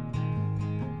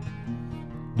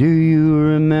 Do you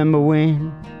remember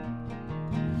when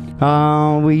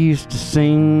we used to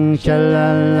sing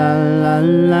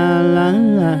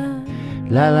sha-la-la-la-la-la-la,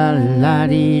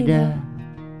 la-la-la-dee-da?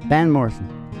 Van Morrison.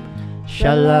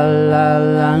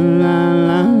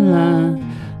 Sha-la-la-la-la-la-la,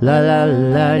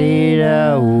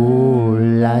 la-la-la-dee-da, oh,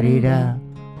 la-dee-da.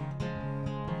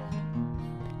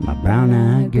 My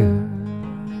brown-eyed girl.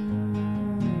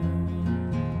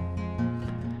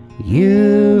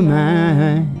 You,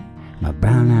 my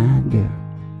brown-eyed girl.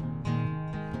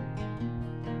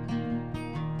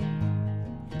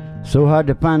 So hard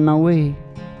to find my way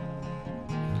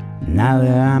now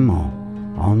that I'm all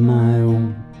on my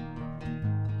own.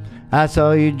 I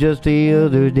saw you just the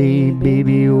other day,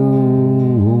 baby. Oh,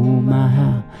 my,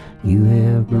 how you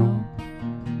have grown.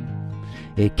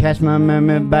 It cast my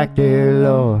memory back there,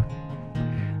 Lord.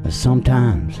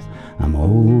 Sometimes I'm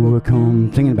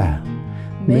overcome thinking about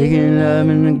making love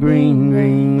in the green,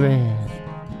 green grass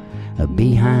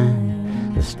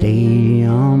behind the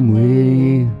stadium with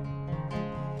you,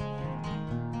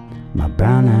 my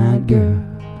brown-eyed girl.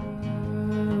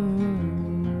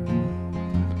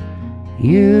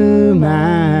 You,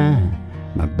 my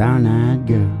brown-eyed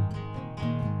girl.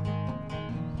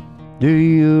 Do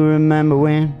you remember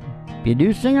when? If you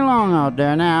do sing along out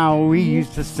there now, we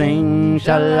used to sing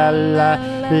sha-la-la,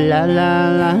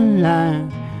 la-la-la-la,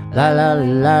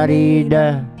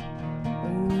 la-la-la-dee-da.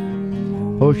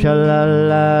 Oh,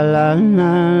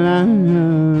 sha-la-la-la-la-la,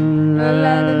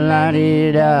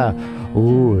 la-la-la-dee-da.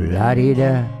 Oh,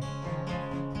 la-dee-da.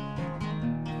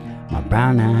 My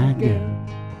brown-eyed girl.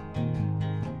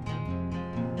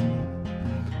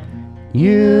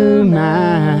 You,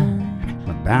 my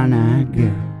brown-eyed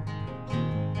girl.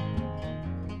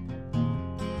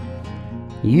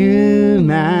 You,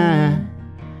 my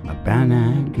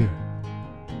brown-eyed girl.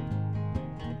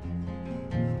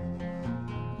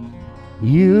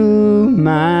 You,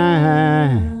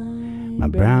 my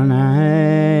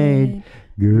brown-eyed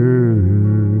girl.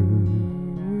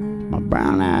 My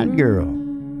brown-eyed girl.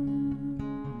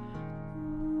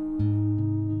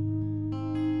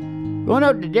 Going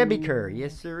out to Debbie Kerr.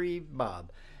 Yes, sirree,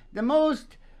 Bob. The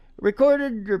most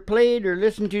recorded or played or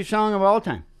listened to song of all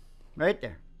time. Right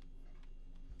there.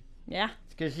 Yeah.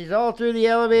 It's because she's all through the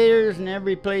elevators and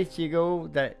every place you go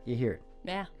that you hear it.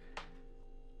 Yeah.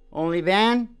 Only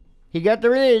Van, he got the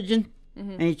religion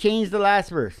and he changed the last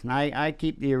verse. And I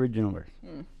keep the original verse.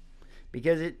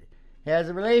 Because it has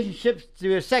a relationship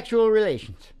to sexual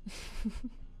relations.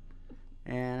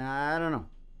 And I don't know.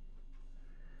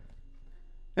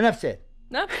 Enough said.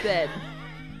 Enough said.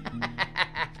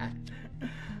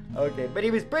 Okay, but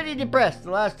he was pretty depressed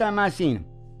the last time I seen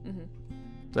him.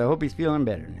 So I hope he's feeling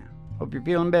better now. Hope you're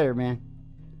feeling better, man.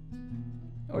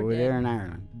 Or over dead. there in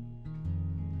Ireland.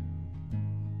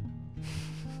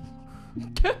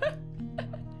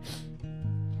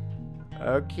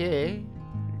 Okay.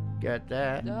 Got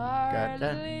that. Got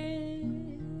that.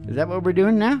 Is that what we're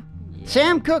doing now? Yeah.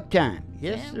 Sam Cooke time.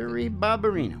 Yes, Sam sirree,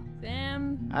 Barbarino.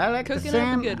 Sam. I like the cooking up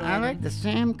Sam. a good one. I like the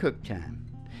Sam Cooke time.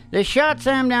 They shot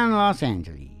Sam down in Los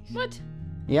Angeles. What?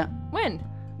 Yeah. When?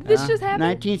 This just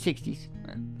happened? 1960s.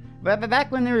 But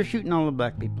back when they were shooting all the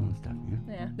black people and stuff. You know?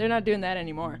 Yeah, they're not doing that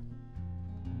anymore.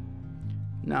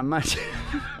 Not much.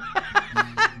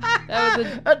 That was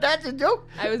a. That's a joke.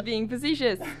 I was being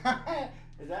facetious. Is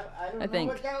that, I don't I know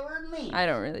think. what that word means. I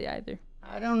don't really either.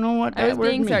 I don't know what I that was word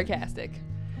being means. sarcastic.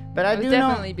 But I was do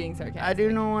definitely know. being sarcastic. I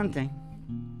do know one thing.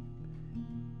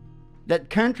 That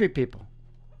country people,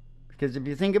 because if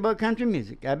you think about country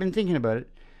music, I've been thinking about it.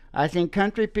 I think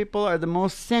country people are the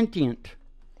most sentient,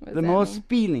 What the does that most mean?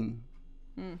 feeling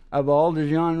Mm. of all the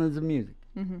genres of music.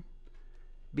 Mm-hmm.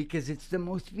 Because it's the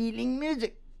most feeling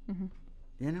music. Mhm.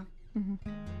 You know? Mhm.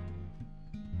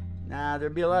 Nah,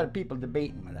 there'd be a lot of people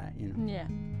debating with that, you know. Yeah.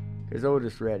 Because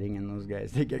Otis Redding and those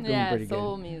guys, they get going Yeah, pretty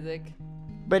soul good. music.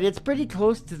 But it's pretty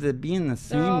close to the being the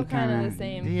same all kind kinda of. the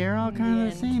same They're all in kind the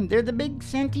of the end. same. They're the big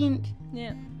sentient,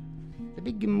 Yeah. the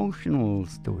big emotional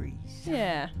stories.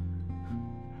 Yeah.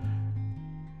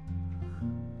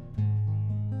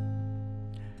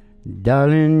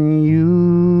 Darling,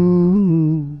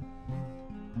 you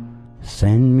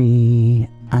send me,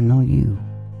 I know you.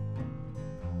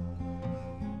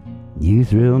 You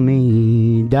thrill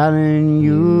me, darling,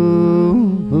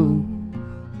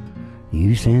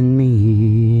 you send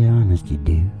me, honest you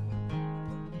do.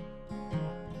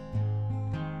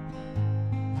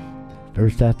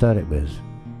 First I thought it was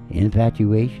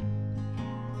infatuation.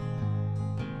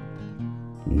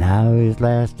 Now it's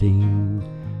lasting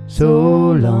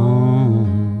so long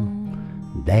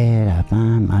that I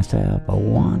find myself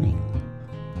wanting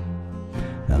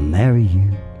to marry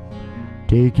you,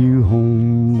 take you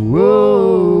home.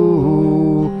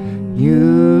 Whoa, you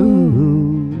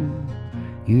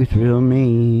thrill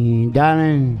me,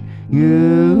 darling.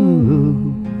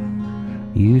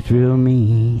 You thrill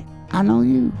me. I know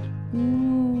you.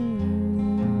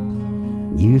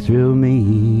 You thrill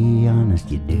me, honest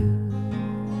you do.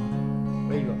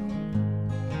 Where you go?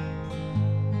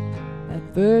 At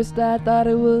first I thought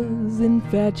it was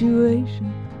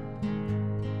infatuation,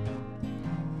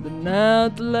 but now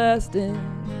it's lasting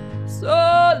so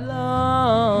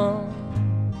long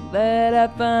that I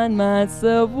find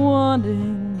myself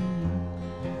wanting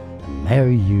To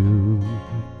marry you,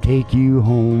 take you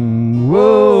home.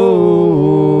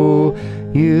 Whoa,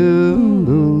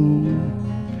 You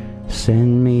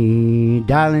send me,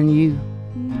 darling,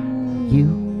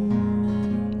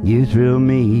 you thrill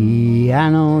me. I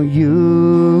know you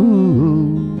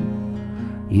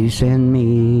send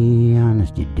me,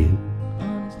 honest you do.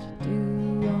 Honest you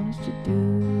do, honest you do.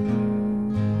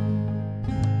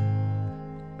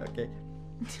 Okay.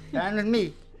 Down with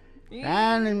me.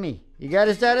 Down with me. You got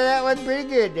us out of that one pretty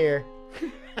good there.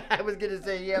 I was going to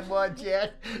say, yeah, Mon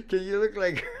Chat, because you look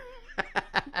like her.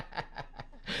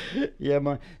 Yeah,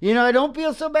 Mon. You know, I don't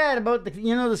feel so bad about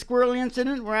the squirrel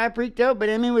incident where I freaked out, but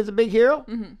Emmy was a big hero.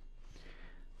 Mm-hmm.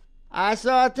 I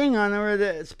saw a thing on there,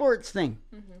 the sports thing.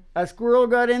 Mm-hmm. A squirrel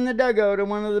got in the dugout of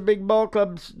one of the big ball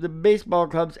clubs, the baseball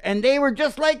clubs, and they were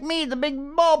just like me. The big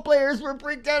ball players were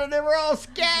freaked out and they were all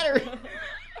scattered.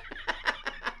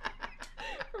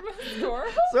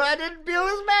 So I didn't feel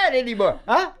as bad anymore.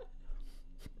 Huh?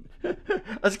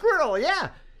 A squirrel, yeah.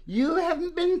 You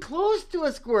haven't been close to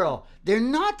a squirrel. They're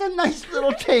not the nice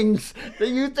little things that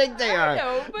you think they are.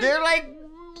 know, but they're like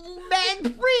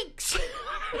bad freaks.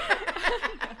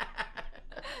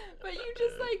 But you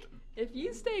just like, if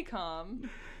you stay calm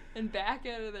and back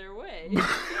out of their way.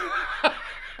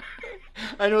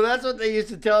 I know that's what they used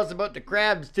to tell us about the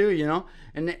crabs too, you know.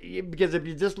 And because if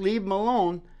you just leave them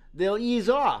alone, they'll ease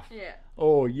off. Yeah.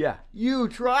 Oh yeah, you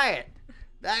try it.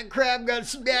 That crab got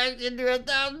smashed into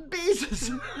 1,000 pieces.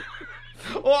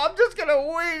 Oh, I'm just gonna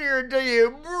wait here until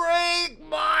you break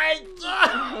my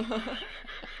thumb.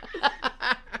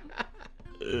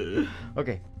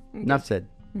 Okay, enough said.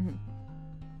 Mm-hmm.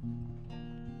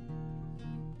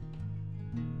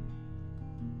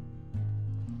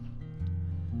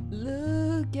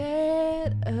 Look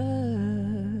at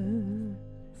us.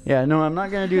 Yeah, no, I'm not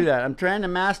gonna do that. I'm trying to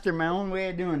master my own way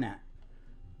of doing that.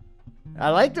 I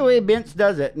like the way Vince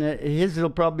does it, and his will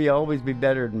probably always be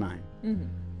better than mine. Mm-hmm.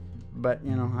 But,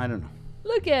 you know, I don't know.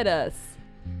 Look at us.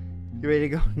 You ready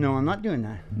to go? No, I'm not doing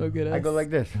that. Look at us. I go like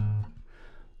this.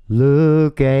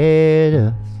 Look at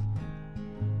us.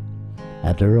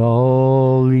 After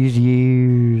all these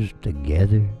years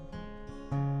together.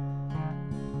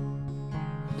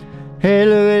 Hey,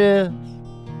 look at us.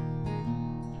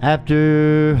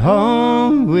 After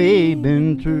all we've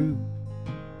been through.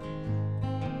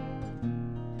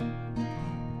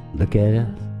 Look at us.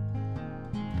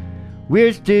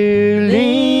 We're still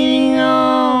leaning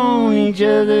on each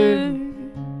other.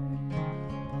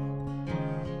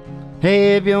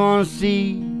 Hey, if you want to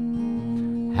see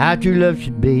how true love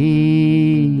should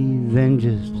be, then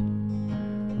just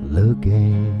look at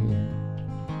it.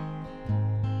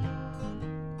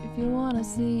 If you want to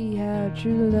see how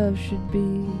true love should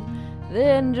be,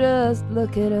 then just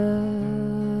look at us.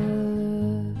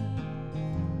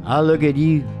 I'll look at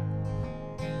you.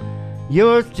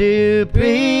 You're still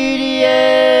pretty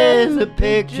as a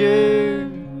picture.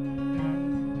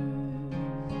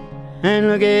 And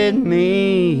look at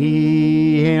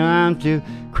me, and I'm still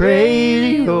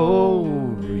crazy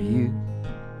over you.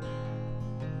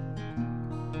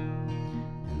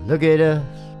 And look at us,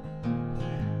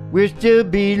 we're still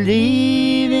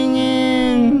believing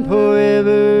in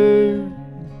forever.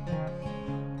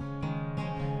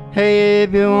 Hey,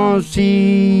 if you want to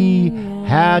see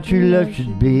how true love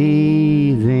should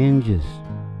be, then just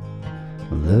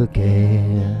look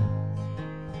at us.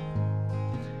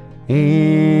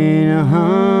 In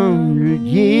 100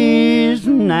 years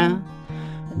from now,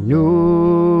 I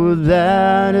know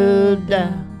without a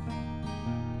doubt,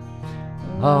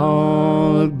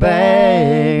 I'll look back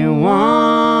and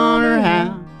wonder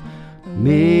how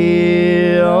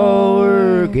made it all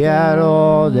work out.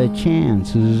 All the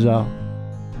chances are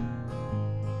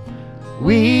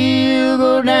we'll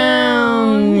go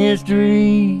down in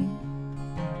history.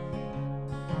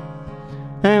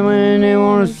 And when they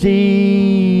want to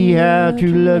see how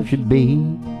true love should be,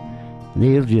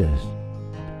 they'll just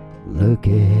look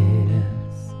at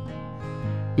us.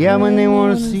 Yeah, when they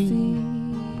want to see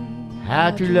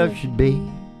how true love should be,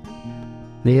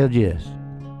 they'll just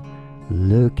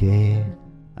look at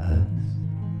us.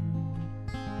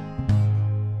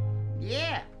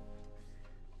 Yeah.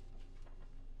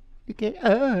 Look at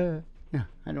us. No,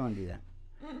 I don't want to do that.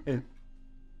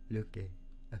 Look at us.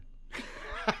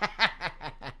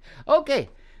 Okay,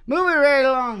 moving right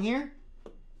along here.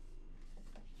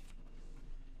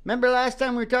 Remember last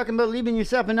time we were talking about leaving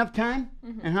yourself enough time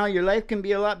and how your life can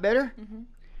be a lot better? Mm-hmm.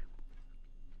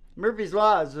 Murphy's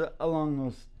Law is along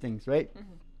those things, right?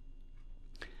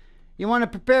 Mm-hmm. You want to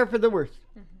prepare for the worst.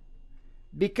 Mm-hmm.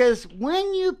 Because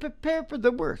when you prepare for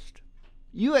the worst,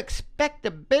 you expect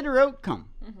a better outcome.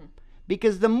 Mm-hmm.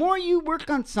 Because the more you work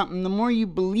on something, the more you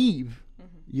believe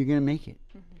you're going to make it.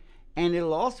 Mm-hmm. And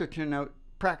it'll also turn out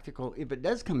practical if it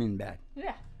does come in bad.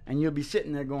 Yeah. And you'll be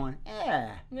sitting there going,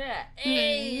 Yeah.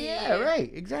 yeah,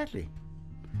 right, exactly.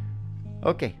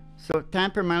 Okay, so time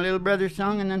for my little brother's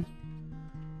song and then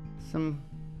some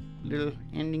little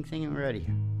ending thing and we're out of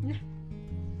here. Yeah.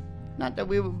 Not that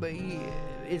we will be,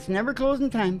 it's never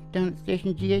closing time down at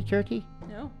station GHRT.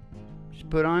 No. Just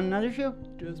put on another show.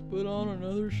 Just put on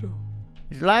another show.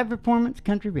 It's live performance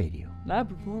country radio. Live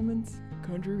performance,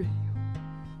 country radio.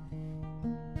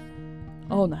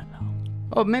 All night long.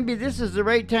 Oh, maybe this is the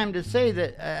right time to say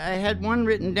that I had one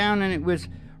written down and it was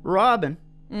Robin,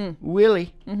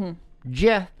 Willie,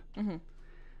 Jeff,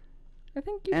 I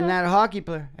think you and that hockey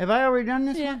player. Have I already done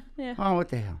this one? Yeah. Oh, what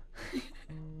the hell.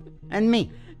 And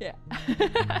me. Yeah.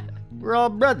 We're all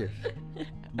brothers.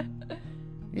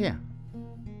 Yeah.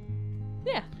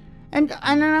 Yeah. And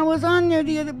then I was on there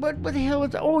the other, what the hell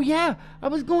was, oh yeah, I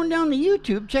was going down the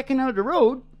YouTube checking out the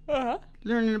road,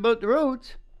 learning about the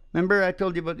roads. Remember I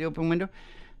told you about the open window?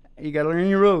 You gotta learn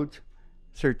your roads.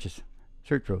 Search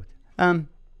roads.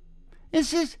 It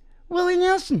says, Willie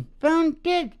Nelson found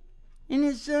dead in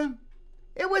his,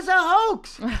 it was a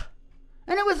hoax.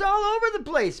 And it was all over the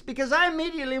place because I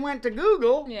immediately went to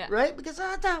Google, right? Because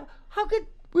I thought, how could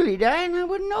Willie die and I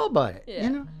wouldn't know about it, you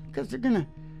know? Because they're gonna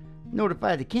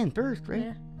notify the kin first, right?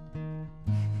 Yeah.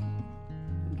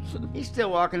 He's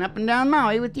still walking up and down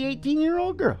Maui with the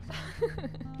 18-year-old girl.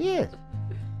 He is.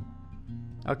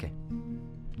 Okay.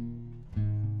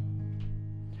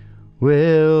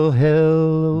 Well,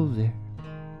 hello there.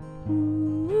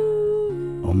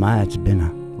 Oh my, it's been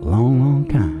a long, long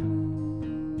time.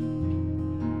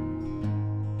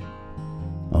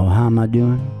 Oh, how am I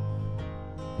doing?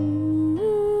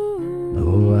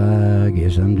 Oh, I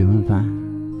guess I'm doing fine.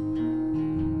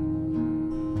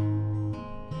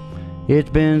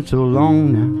 It's been so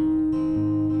long now.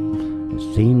 It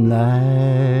seemed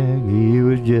like it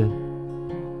was just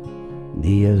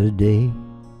the other day.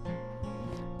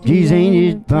 Geez, ain't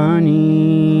it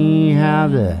funny how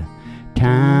the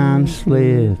time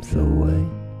slips away?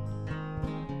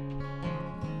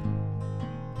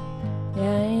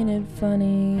 Yeah, ain't it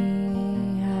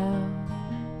funny how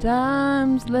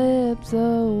time slips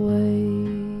away?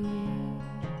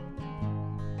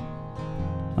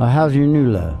 Oh, how's your new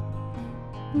love?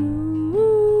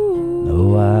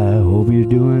 Oh, I hope you're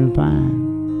doing fine.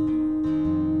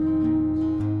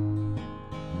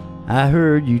 I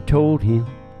heard you told him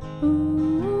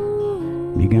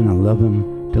you're gonna love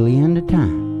him till the end of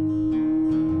time.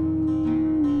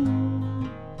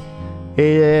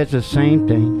 Hey, that's the same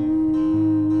thing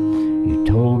you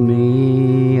told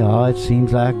me. Oh, it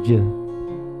seems like just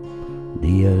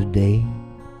the other day.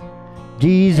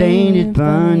 Geez, ain't it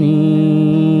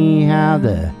funny how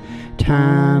the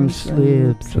time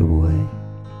slips away?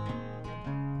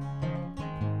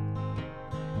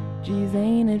 Geez,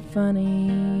 ain't it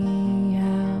funny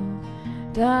how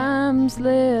time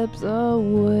slips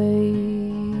away?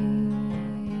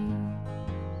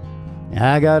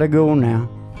 I gotta go now.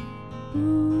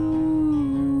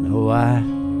 Oh, I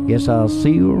guess I'll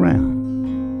see you around.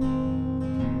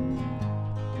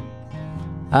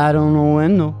 I don't know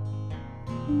when though.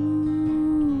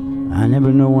 I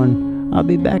never know when I'll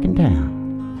be back in town.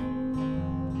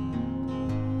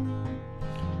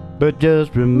 But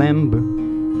just remember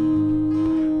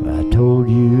what I told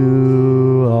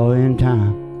you all in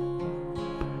time.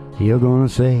 You're gonna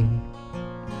say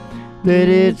that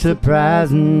it's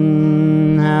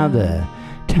surprising how the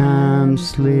time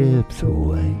slips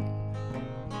away.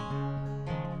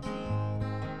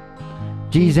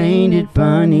 Geez, ain't it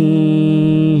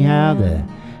funny how the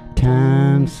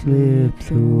time slips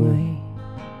away?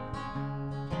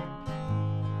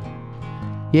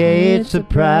 Yeah, it's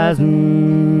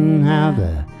surprising how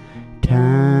the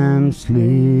time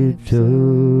slips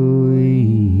away.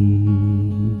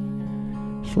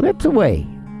 Slips away.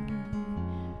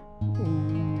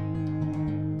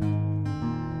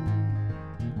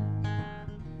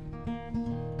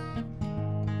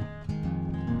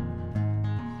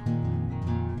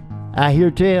 I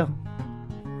hear tell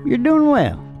you're doing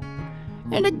well,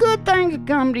 and the good things will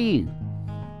come to you.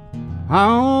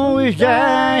 I wish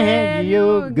I had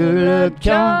your good luck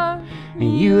charm,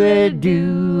 and you had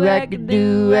do, I could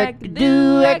do, I could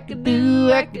do, I could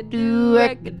do, I could do,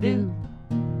 I could do.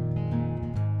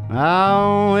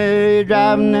 Always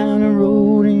driving down the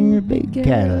road in your big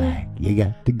Cadillac. You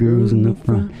got the girls in the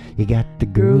front, you got the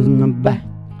girls in the back,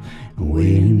 and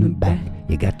way in the back,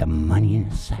 you got the money in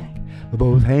the sack.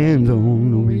 Both hands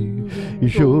on the wheel, you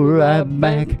sure right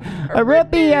back. A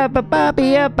rippy up a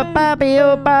poppy up a poppy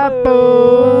oh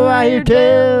popo. I hear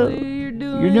tell you're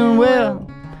doing well,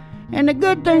 and the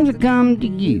good things will come to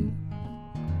you.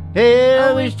 Hey,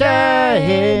 I wished I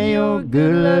had your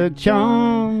good luck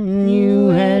charm. You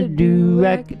had to do,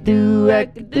 I could do, I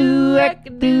could do, I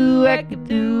could do, I could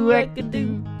do, I could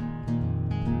do.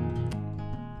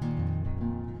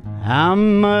 How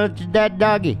much is that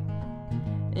doggy?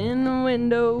 In the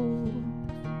window.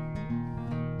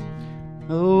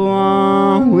 The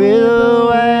one with a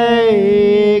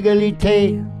waggly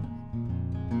tail.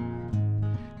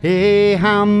 Hey,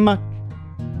 how much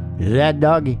is that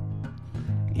doggy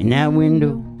in that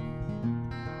window?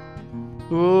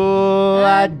 Oh,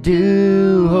 I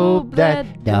do hope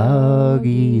that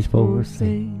doggy's for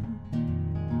sale.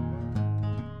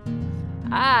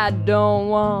 I don't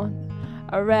want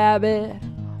a rabbit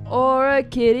or a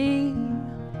kitty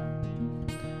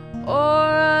or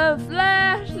a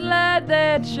flashlight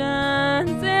that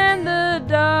shines in the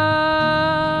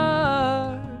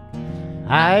dark.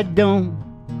 I don't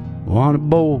want a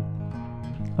bowl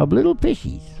of little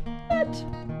fishies. What?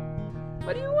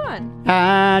 What do you want?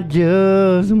 I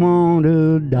just want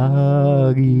a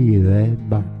doggy that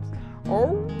barks.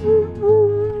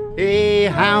 Hey,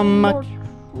 how much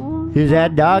is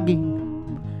that doggy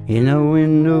in the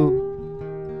window?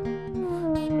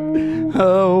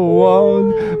 A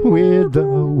one with a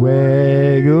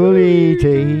waggly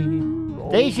tail.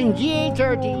 Station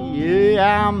GHRT.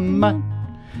 Yeah, how much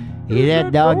is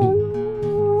that doggy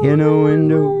in the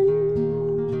window?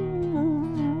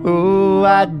 Oh,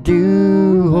 I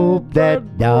do hope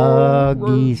that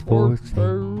doggy's for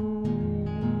sale.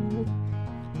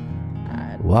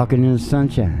 Walking in the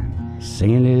sunshine,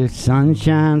 singing a little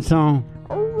sunshine song.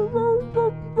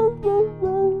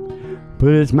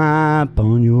 Put a smile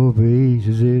upon your face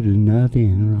as if there's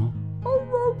nothing wrong.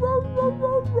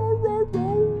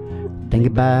 Think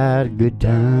about a good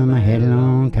time I had a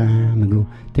long time ago.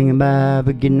 Think about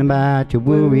forgetting about your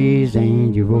worries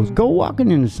and your woes. Go walking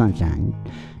in the sunshine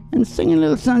and sing a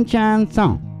little sunshine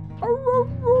song.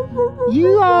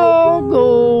 You all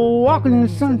go walking in the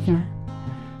sunshine,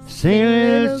 sing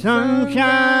a little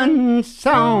sunshine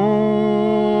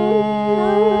song.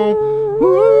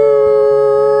 Woo!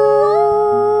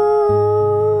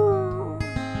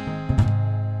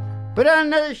 Put on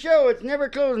another show. It's never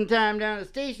closing time down at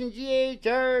Station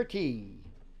GHRT.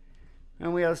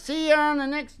 And we'll see you on the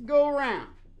next go round.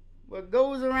 What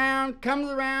goes around comes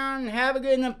around. Have a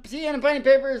good one. See you in the funny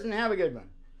papers and have a good one.